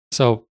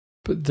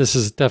this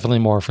is definitely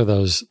more for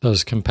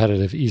those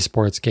competitive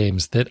esports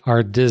games that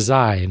are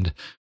designed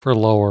for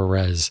lower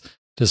res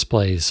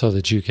displays so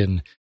that you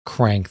can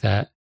crank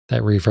that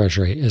refresh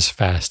rate as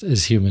fast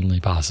as humanly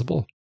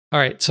possible. All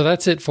right, so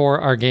that's it for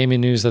our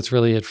gaming news. That's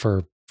really it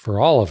for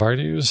all of our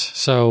news.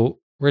 So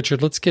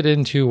Richard, let's get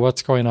into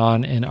what's going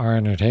on in our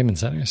entertainment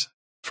centers.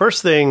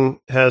 First thing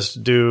has to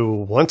do,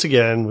 once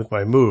again, with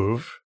my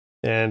move.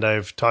 And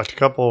I've talked a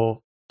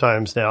couple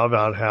times now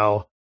about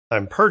how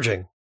I'm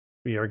purging.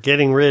 We are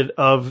getting rid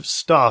of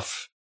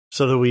stuff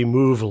so that we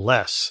move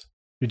less.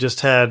 We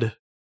just had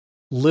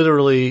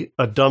literally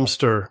a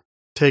dumpster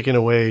taken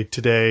away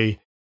today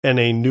and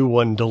a new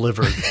one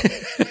delivered.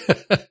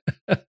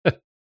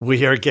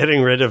 We are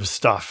getting rid of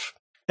stuff.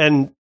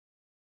 And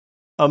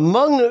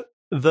among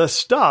the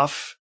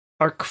stuff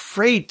are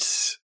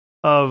crates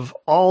of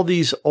all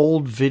these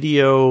old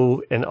video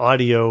and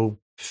audio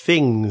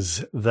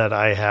things that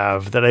I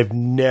have that I've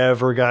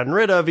never gotten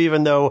rid of,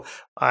 even though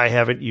I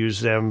haven't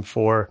used them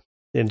for,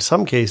 in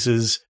some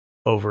cases,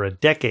 over a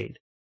decade.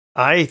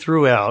 I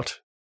threw out,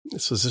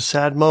 this was a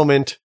sad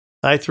moment,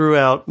 I threw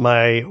out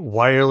my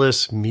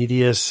wireless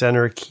media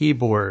center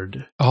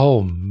keyboard.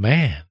 Oh,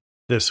 man.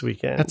 This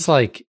weekend. That's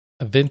like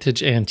a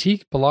vintage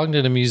antique, belonged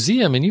in a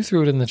museum, and you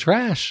threw it in the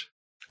trash.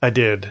 I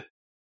did.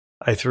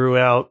 I threw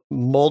out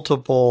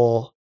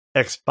multiple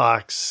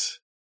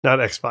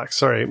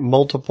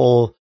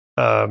multiple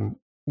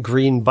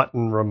green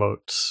button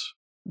remotes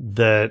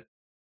that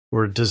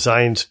were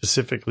designed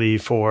specifically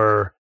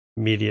for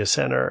Media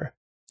Center.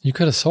 You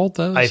could have sold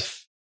those.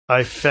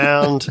 I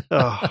found,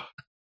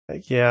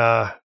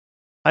 yeah.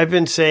 I've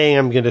been saying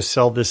I'm going to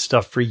sell this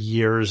stuff for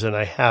years, and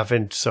I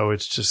haven't. So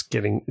it's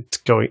getting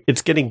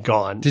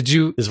gone. Did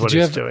you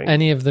have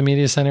any of the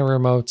Media Center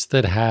remotes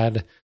that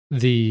had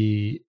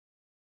the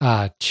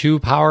 2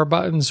 power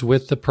buttons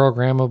with the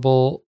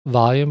programmable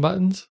volume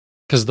buttons?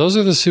 Because those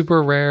are the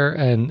super rare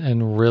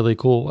and really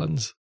cool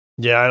ones.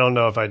 Yeah, I don't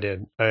know if I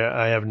did.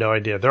 I have no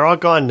idea. They're all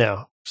gone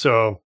now,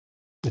 so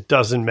it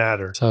doesn't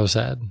matter. So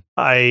sad.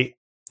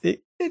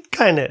 It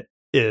kind of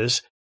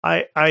is.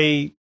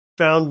 I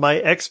found my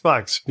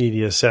Xbox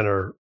Media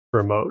Center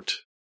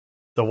remote,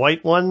 the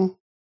white one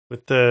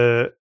with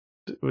the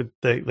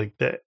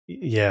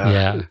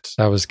yeah,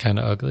 that was kind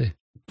of ugly,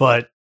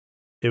 but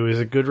it was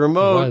a good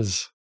remote. It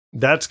was.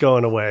 That's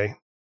going away.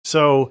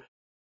 So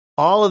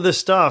all of this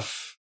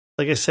stuff,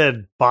 like I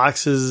said,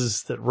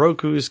 boxes that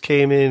Roku's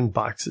came in,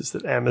 boxes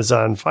that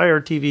Amazon Fire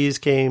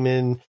TVs came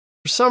in.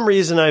 For some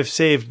reason, I've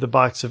saved the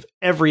box of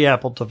every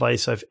Apple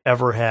device I've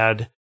ever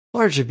had,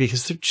 largely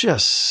because they're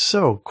just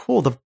so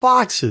cool. The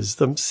boxes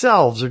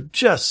themselves are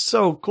just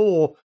so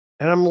cool.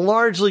 And I'm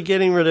largely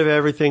getting rid of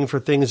everything for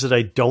things that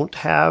I don't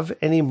have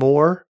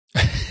anymore,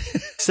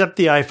 except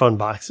the iPhone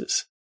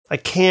boxes. I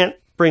can't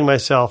bring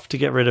myself to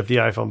get rid of the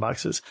iPhone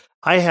boxes.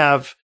 I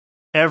have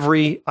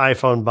every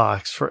iPhone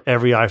box for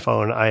every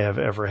iPhone I have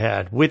ever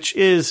had, which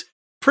is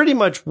pretty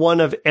much one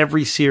of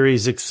every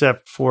series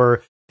except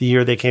for the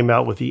year they came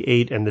out with the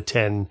 8 and the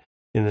 10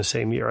 in the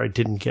same year. I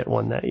didn't get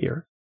one that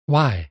year.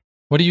 Why?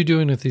 What are you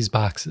doing with these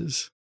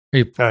boxes?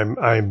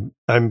 I'm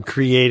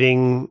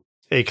creating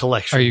a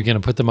collection. Are you going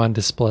to put them on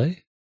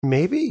display?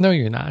 Maybe. No,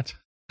 you're not.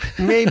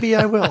 Maybe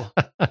I will.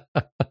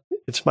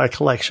 It's my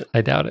collection.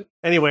 I doubt it.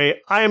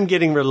 Anyway, I am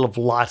getting rid of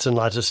lots and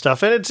lots of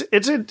stuff, and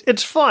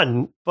it's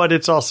fun, but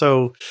it's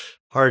also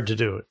hard to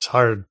do. It's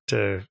hard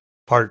to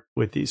part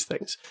with these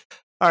things.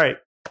 All right.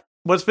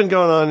 What's been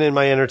going on in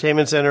my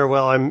entertainment center?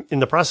 Well, I'm in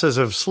the process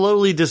of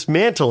slowly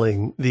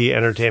dismantling the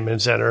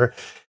entertainment center,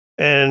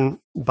 and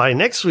by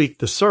next week,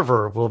 the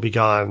server will be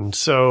gone.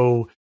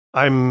 So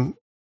I'm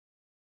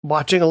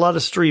watching a lot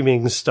of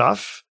streaming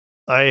stuff.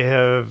 I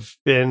have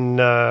been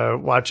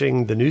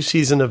watching the new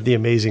season of The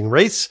Amazing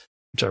Race.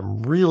 which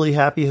I'm really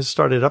happy has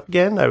started up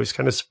again. I was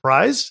kind of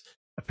surprised.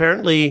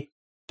 Apparently,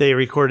 they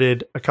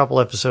recorded a couple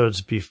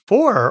episodes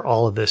before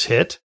all of this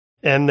hit,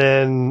 and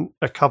then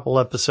a couple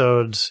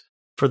episodes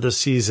for the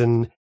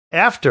season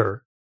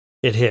after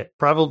it hit,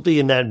 probably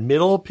in that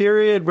middle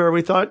period where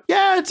we thought,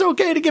 yeah, it's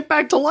okay to get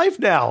back to life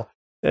now.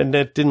 And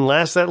that didn't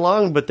last that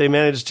long, but they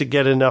managed to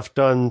get enough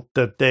done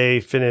that they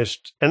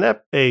finished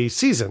a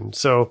season.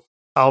 So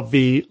I'll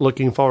be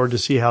looking forward to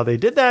see how they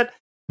did that.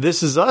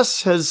 This Is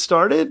Us has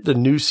started, the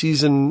new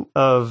season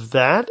of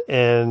that,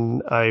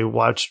 and I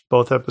watched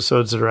both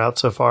episodes that are out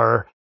so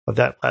far of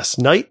that last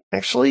night,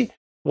 actually.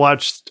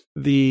 Watched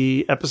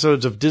the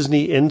episodes of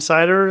Disney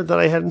Insider that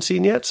I hadn't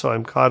seen yet, so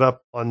I'm caught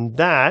up on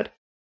that.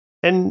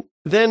 And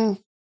then,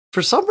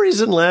 for some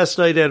reason, last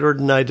night, Edward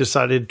and I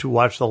decided to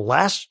watch the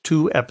last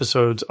 2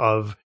 episodes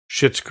of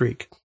Schitt's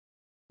Creek.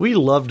 We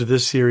loved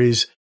this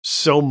series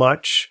so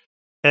much,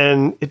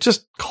 and it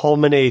just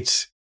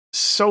culminates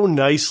so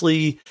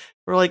nicely.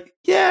 We're like,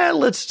 yeah,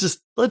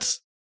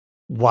 let's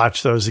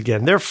watch those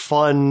again. They're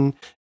fun.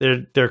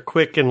 They're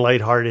quick and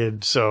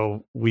lighthearted.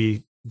 So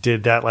we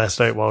did that last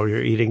night while we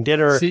were eating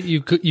dinner. See,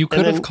 you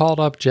could have called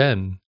up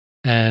Jen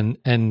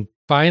and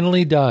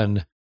finally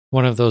done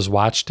one of those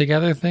watch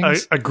together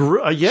things.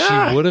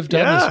 Yeah, she would have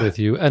done this with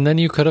you, and then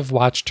you could have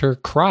watched her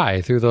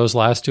cry through those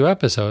last 2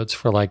 episodes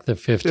for like the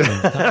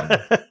 15th time,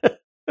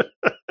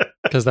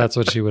 because that's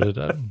what she would have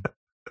done.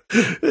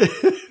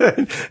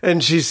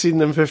 And she's seen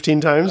them 15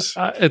 times?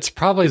 It's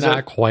probably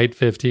not quite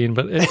 15,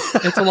 but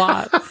it's a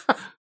lot.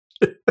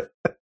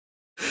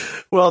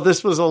 Well,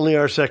 this was only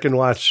our second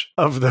watch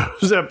of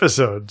those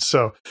episodes.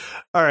 So,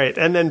 all right.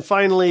 And then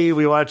finally,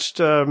 we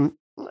watched, I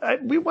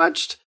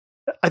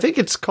think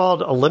it's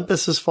called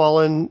Olympus Has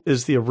Fallen,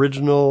 is the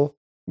original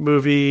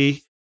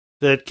movie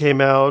that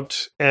came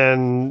out.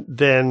 And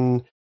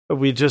then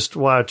we just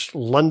watched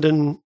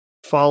London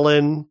Is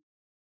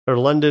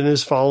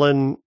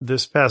Fallen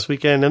this past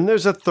weekend. And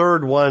there's a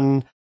third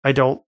one. I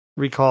don't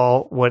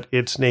recall what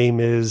its name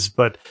is,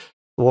 but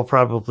we'll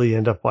probably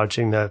end up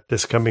watching that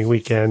this coming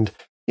weekend.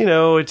 You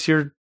know, it's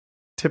your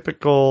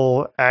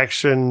typical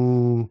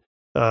action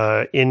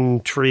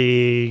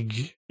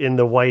intrigue in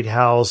the White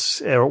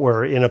House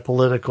or in a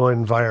political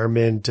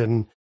environment,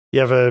 and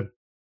you have a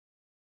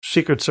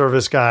Secret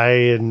Service guy,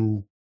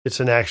 and it's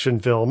an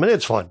action film, and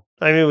it's fun.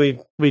 I mean,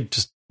 we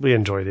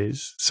enjoy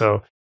these.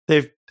 So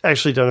they've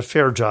actually done a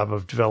fair job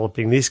of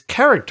developing these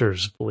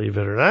characters, believe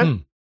it or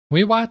not.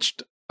 We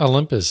watched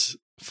Olympus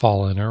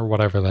Fallen, or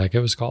whatever the heck it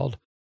was called.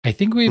 I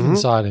think we even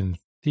saw it in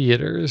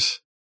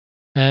theaters.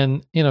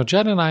 And, you know,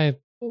 Jen and I,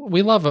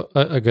 we love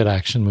a good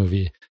action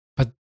movie,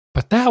 but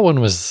that one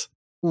was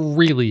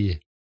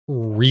really,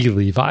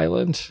 really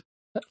violent.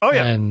 Oh,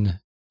 yeah. And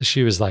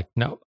she was like,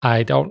 no,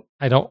 I don't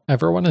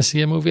ever want to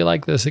see a movie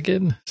like this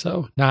again.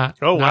 So not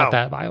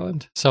that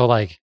violent. So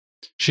like,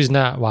 she's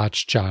not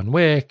watched John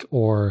Wick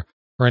or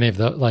any of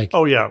the like.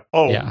 Oh, yeah.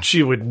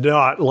 She would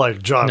not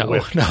like John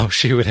Wick. No,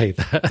 she would hate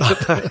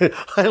that.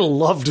 I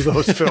loved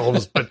those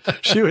films, but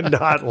she would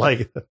not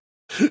like it.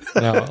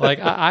 No, like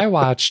I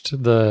watched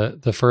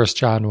the first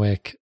John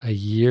Wick a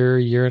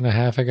year and a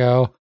half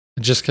ago,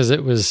 just because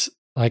it was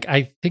like,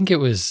 I think it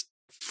was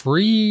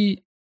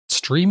free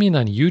streaming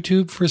on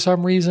YouTube for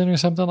some reason or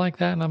something like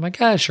that. And I'm like,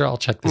 sure, I'll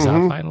check this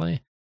out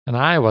finally. And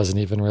I wasn't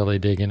even really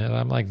digging it.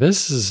 I'm like,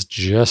 this is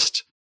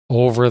just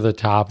over the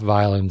top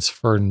violence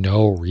for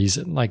no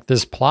reason. Like,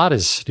 this plot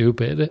is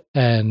stupid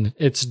and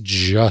it's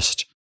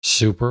just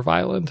super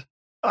violent.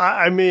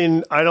 I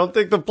mean, I don't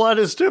think the plot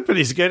is stupid.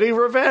 He's getting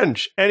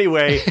revenge.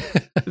 Anyway,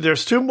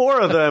 there's 2 more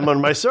of them on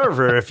my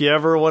server if you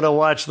ever want to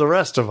watch the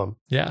rest of them.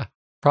 Yeah,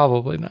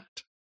 probably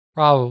not.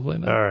 Probably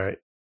not. All right.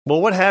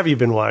 Well, what have you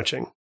been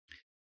watching?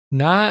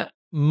 Not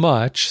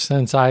much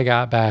since I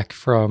got back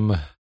from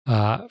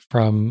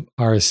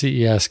our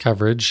CES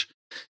coverage.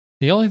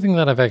 The only thing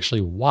that I've actually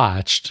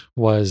watched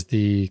was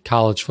the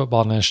college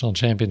football national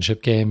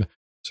championship game. I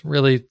was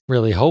really,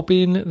 really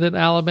hoping that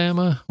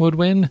Alabama would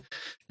win.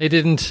 They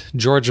didn't.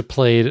 Georgia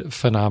played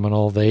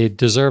phenomenal. They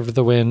deserved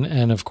the win.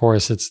 And of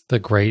course, it's the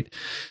great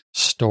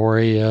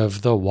story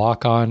of the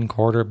walk-on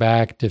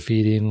quarterback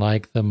defeating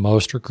like the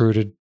most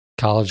recruited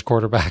college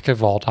quarterback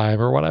of all time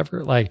or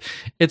whatever. Like,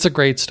 it's a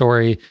great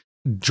story.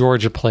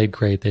 Georgia played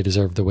great. They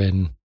deserved the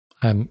win.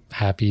 I'm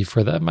happy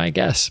for them, I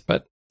guess,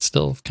 but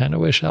still kind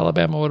of wish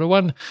Alabama would have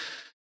won.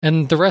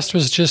 And the rest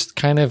was just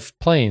kind of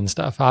playing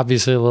stuff.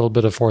 Obviously, a little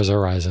bit of Forza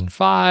Horizon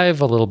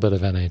 5, a little bit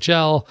of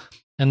NHL.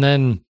 And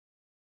then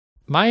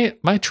my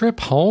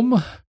trip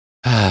home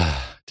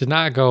did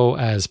not go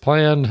as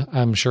planned.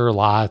 I'm sure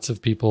lots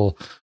of people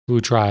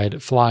who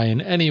tried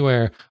flying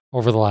anywhere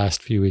over the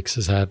last few weeks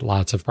has had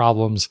lots of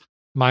problems.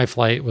 My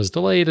flight was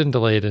delayed and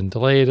delayed and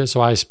delayed.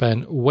 So I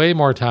spent way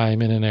more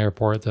time in an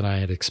airport than I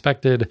had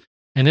expected.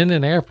 And in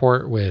an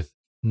airport with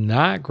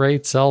not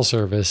great cell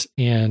service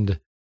and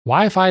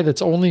Wi-Fi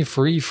that's only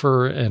free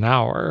for an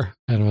hour,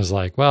 and was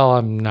like, well,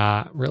 I'm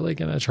not really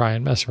going to try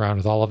and mess around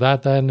with all of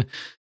that then.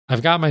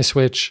 I've got my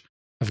Switch.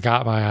 I've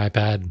got my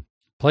iPad.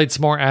 Played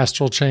some more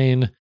Astral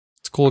Chain.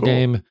 It's a cool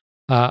game.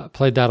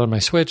 played that on my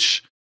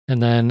Switch, and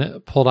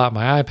then pulled out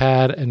my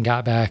iPad and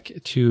got back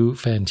to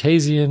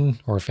Fantasian.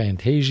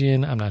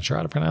 I'm not sure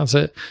how to pronounce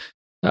it,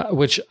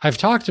 which I've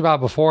talked about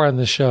before on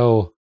the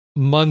show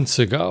months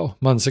ago.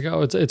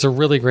 It's a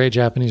really great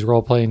Japanese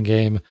role-playing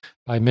game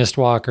by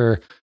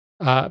Mistwalker.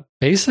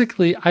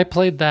 Basically, I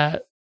played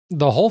that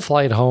the whole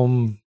flight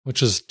home,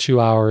 which is 2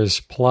 hours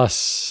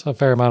plus a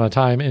fair amount of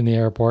time in the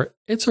airport.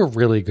 It's a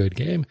really good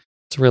game.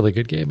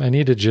 I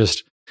need to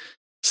just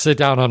sit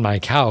down on my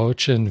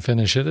couch and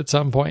finish it at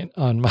some point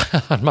on my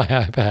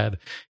iPad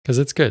because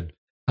it's good.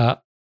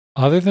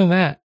 Other than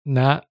that,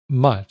 not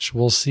much.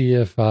 We'll see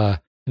if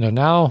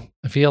now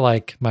I feel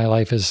like my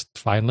life is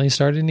finally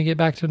starting to get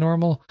back to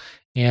normal.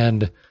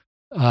 And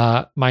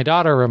my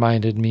daughter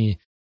reminded me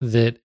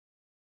that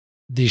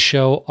the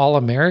show All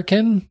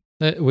American,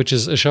 which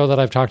is a show that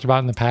I've talked about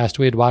in the past,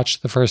 we had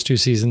watched the first 2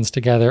 seasons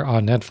together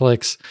on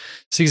Netflix.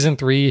 Season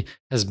 3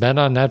 has been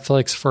on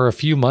Netflix for a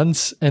few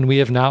months and we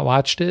have not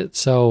watched it.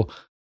 So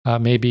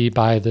maybe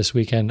by this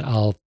weekend,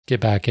 I'll get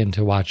back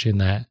into watching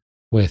that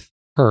with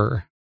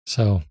her.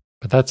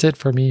 But that's it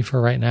for me for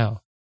right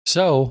now.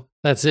 So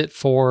that's it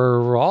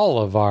for all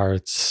of our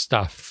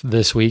stuff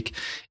this week.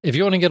 If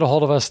you want to get a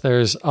hold of us,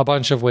 there's a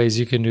bunch of ways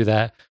you can do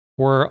that.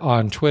 We're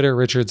on Twitter.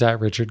 Richard's at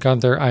Richard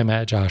Gunther. I'm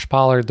at Josh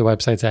Pollard. The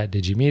website's at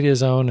Digimedia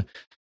Zone.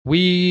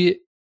 We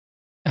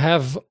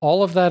have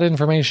all of that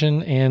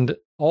information and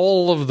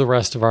all of the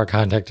rest of our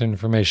contact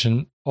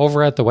information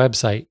over at the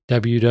website,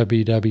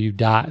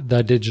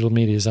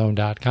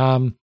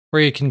 www.thedigitalmediazone.com,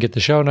 where you can get the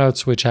show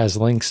notes, which has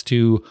links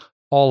to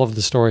all of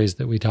the stories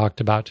that we talked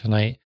about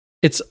tonight.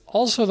 It's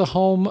also the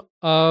home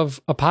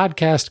of a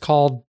podcast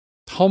called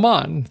Home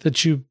On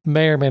that you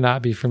may or may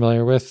not be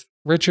familiar with.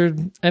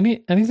 Richard,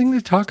 anything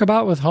to talk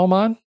about with Home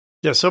On?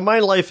 Yeah, so my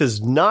life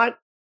is not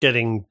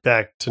getting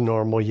back to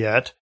normal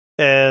yet.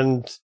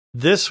 And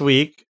this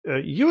week,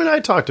 you and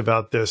I talked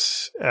about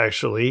this,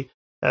 actually,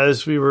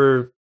 as we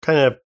were kind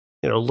of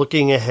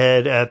looking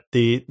ahead at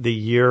the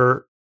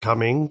year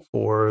coming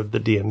for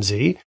the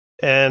DMZ.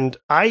 And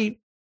I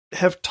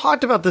have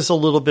talked about this a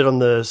little bit on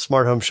the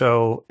Smart Home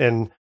Show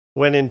and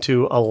went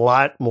into a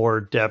lot more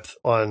depth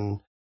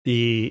on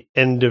the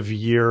end of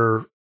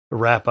year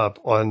wrap up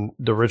on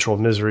the Ritual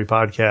Misery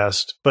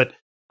podcast. But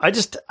I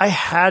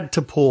had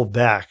to pull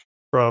back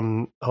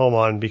from Home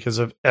On because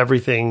of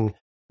everything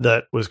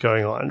that was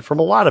going on from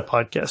a lot of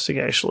podcasting,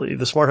 actually.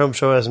 The Smart Home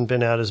Show hasn't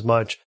been out as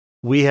much.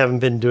 We haven't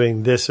been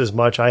doing this as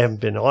much. I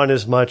haven't been on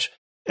as much.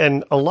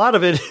 And a lot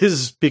of it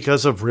is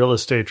because of real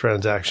estate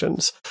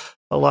transactions.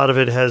 A lot of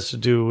it has to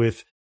do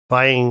with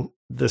buying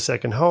the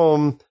second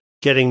home,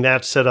 getting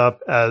that set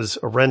up as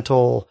a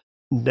rental,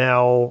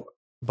 now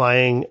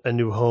buying a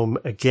new home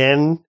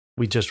again.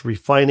 We just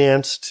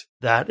refinanced.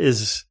 That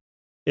is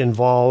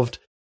involved.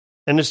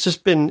 And it's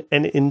just been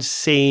an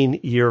insane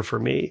year for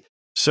me.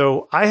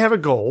 So I have a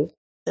goal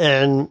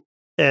and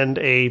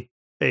a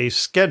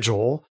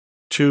schedule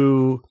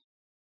to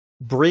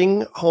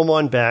bring Home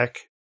On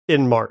back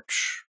in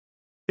March.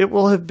 It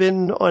will have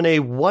been on a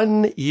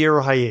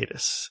 1-year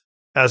hiatus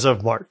as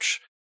of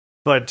March,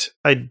 but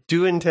I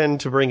do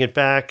intend to bring it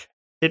back.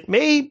 It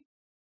may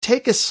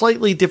take a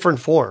slightly different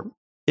form.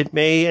 It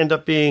may end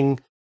up being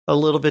a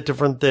little bit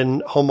different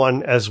than Home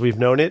On as we've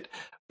known it,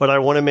 but I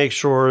want to make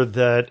sure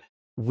that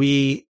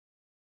we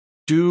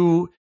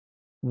do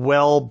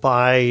well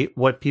by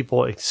what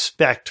people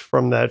expect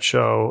from that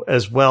show,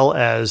 as well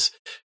as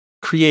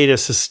create a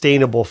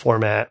sustainable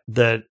format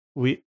that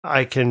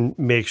I can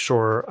make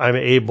sure I'm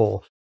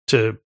able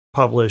to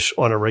publish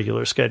on a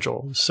regular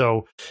schedule.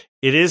 So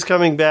it is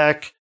coming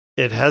back.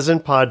 It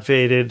hasn't pod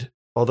faded,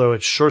 although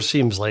it sure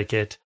seems like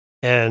it.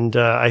 And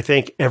I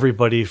thank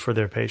everybody for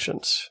their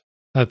patience.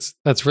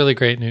 That's really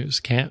great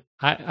news.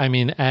 I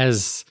mean,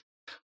 as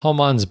Home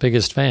On's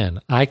biggest fan,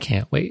 I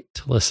can't wait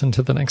to listen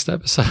to the next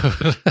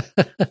episode.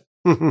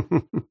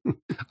 All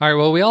right.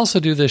 Well, we also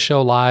do this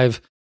show live,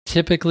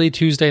 typically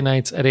Tuesday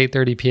nights at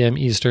 8:30 p.m.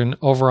 Eastern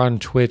over on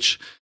Twitch.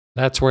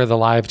 That's where the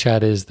live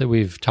chat is that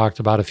we've talked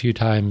about a few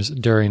times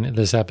during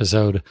this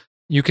episode.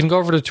 You can go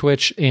over to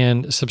Twitch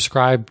and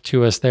subscribe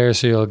to us there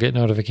so you'll get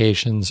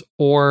notifications,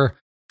 or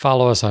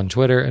follow us on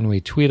Twitter and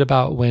we tweet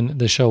about when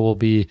the show will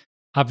be.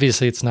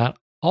 Obviously, it's not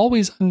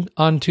always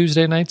on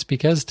Tuesday nights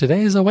because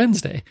today is a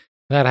Wednesday.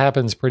 That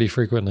happens pretty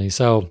frequently.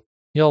 So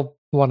you'll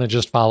want to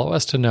just follow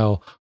us to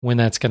know when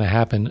that's going to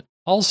happen.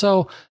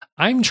 Also,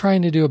 I'm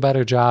trying to do a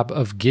better job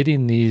of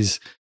getting these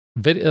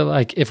video.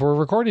 Like if we're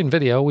recording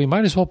video, we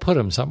might as well put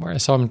them somewhere.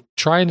 So I'm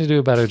trying to do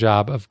a better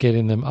job of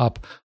getting them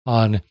up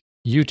on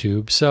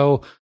YouTube.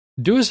 So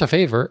do us a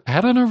favor,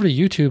 head on over to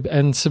YouTube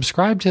and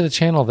subscribe to the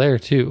channel there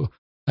too.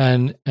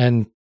 And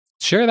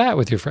share that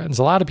with your friends.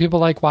 A lot of people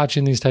like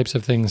watching these types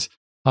of things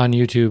on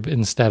YouTube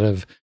instead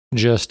of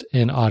just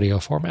in audio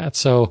format.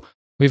 So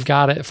we've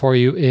got it for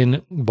you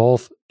in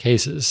both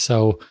cases.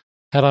 So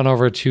head on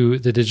over to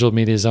the Digital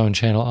Media Zone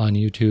channel on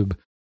YouTube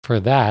for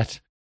that.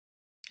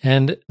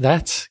 And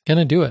that's going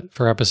to do it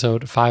for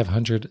episode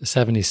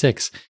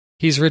 576.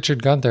 He's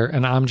Richard Gunther,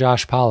 and I'm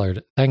Josh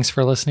Pollard. Thanks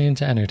for listening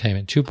to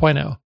Entertainment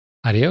 2.0.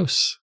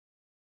 Adios.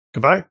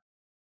 Goodbye.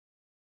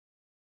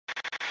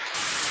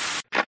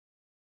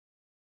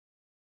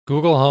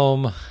 Google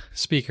Home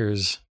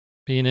speakers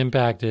being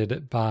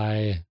impacted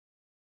by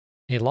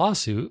a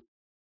lawsuit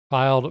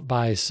filed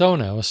by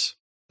Sonos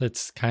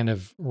that's kind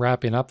of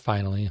wrapping up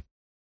finally.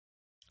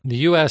 The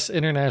U.S.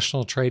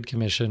 International Trade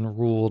Commission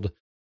ruled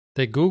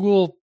that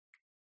Google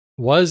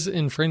was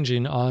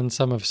infringing on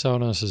some of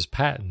Sonos's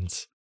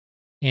patents.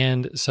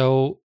 And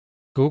so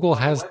Google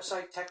has...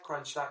 Website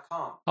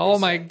TechCrunch.com. Oh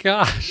my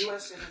gosh.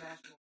 US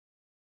International...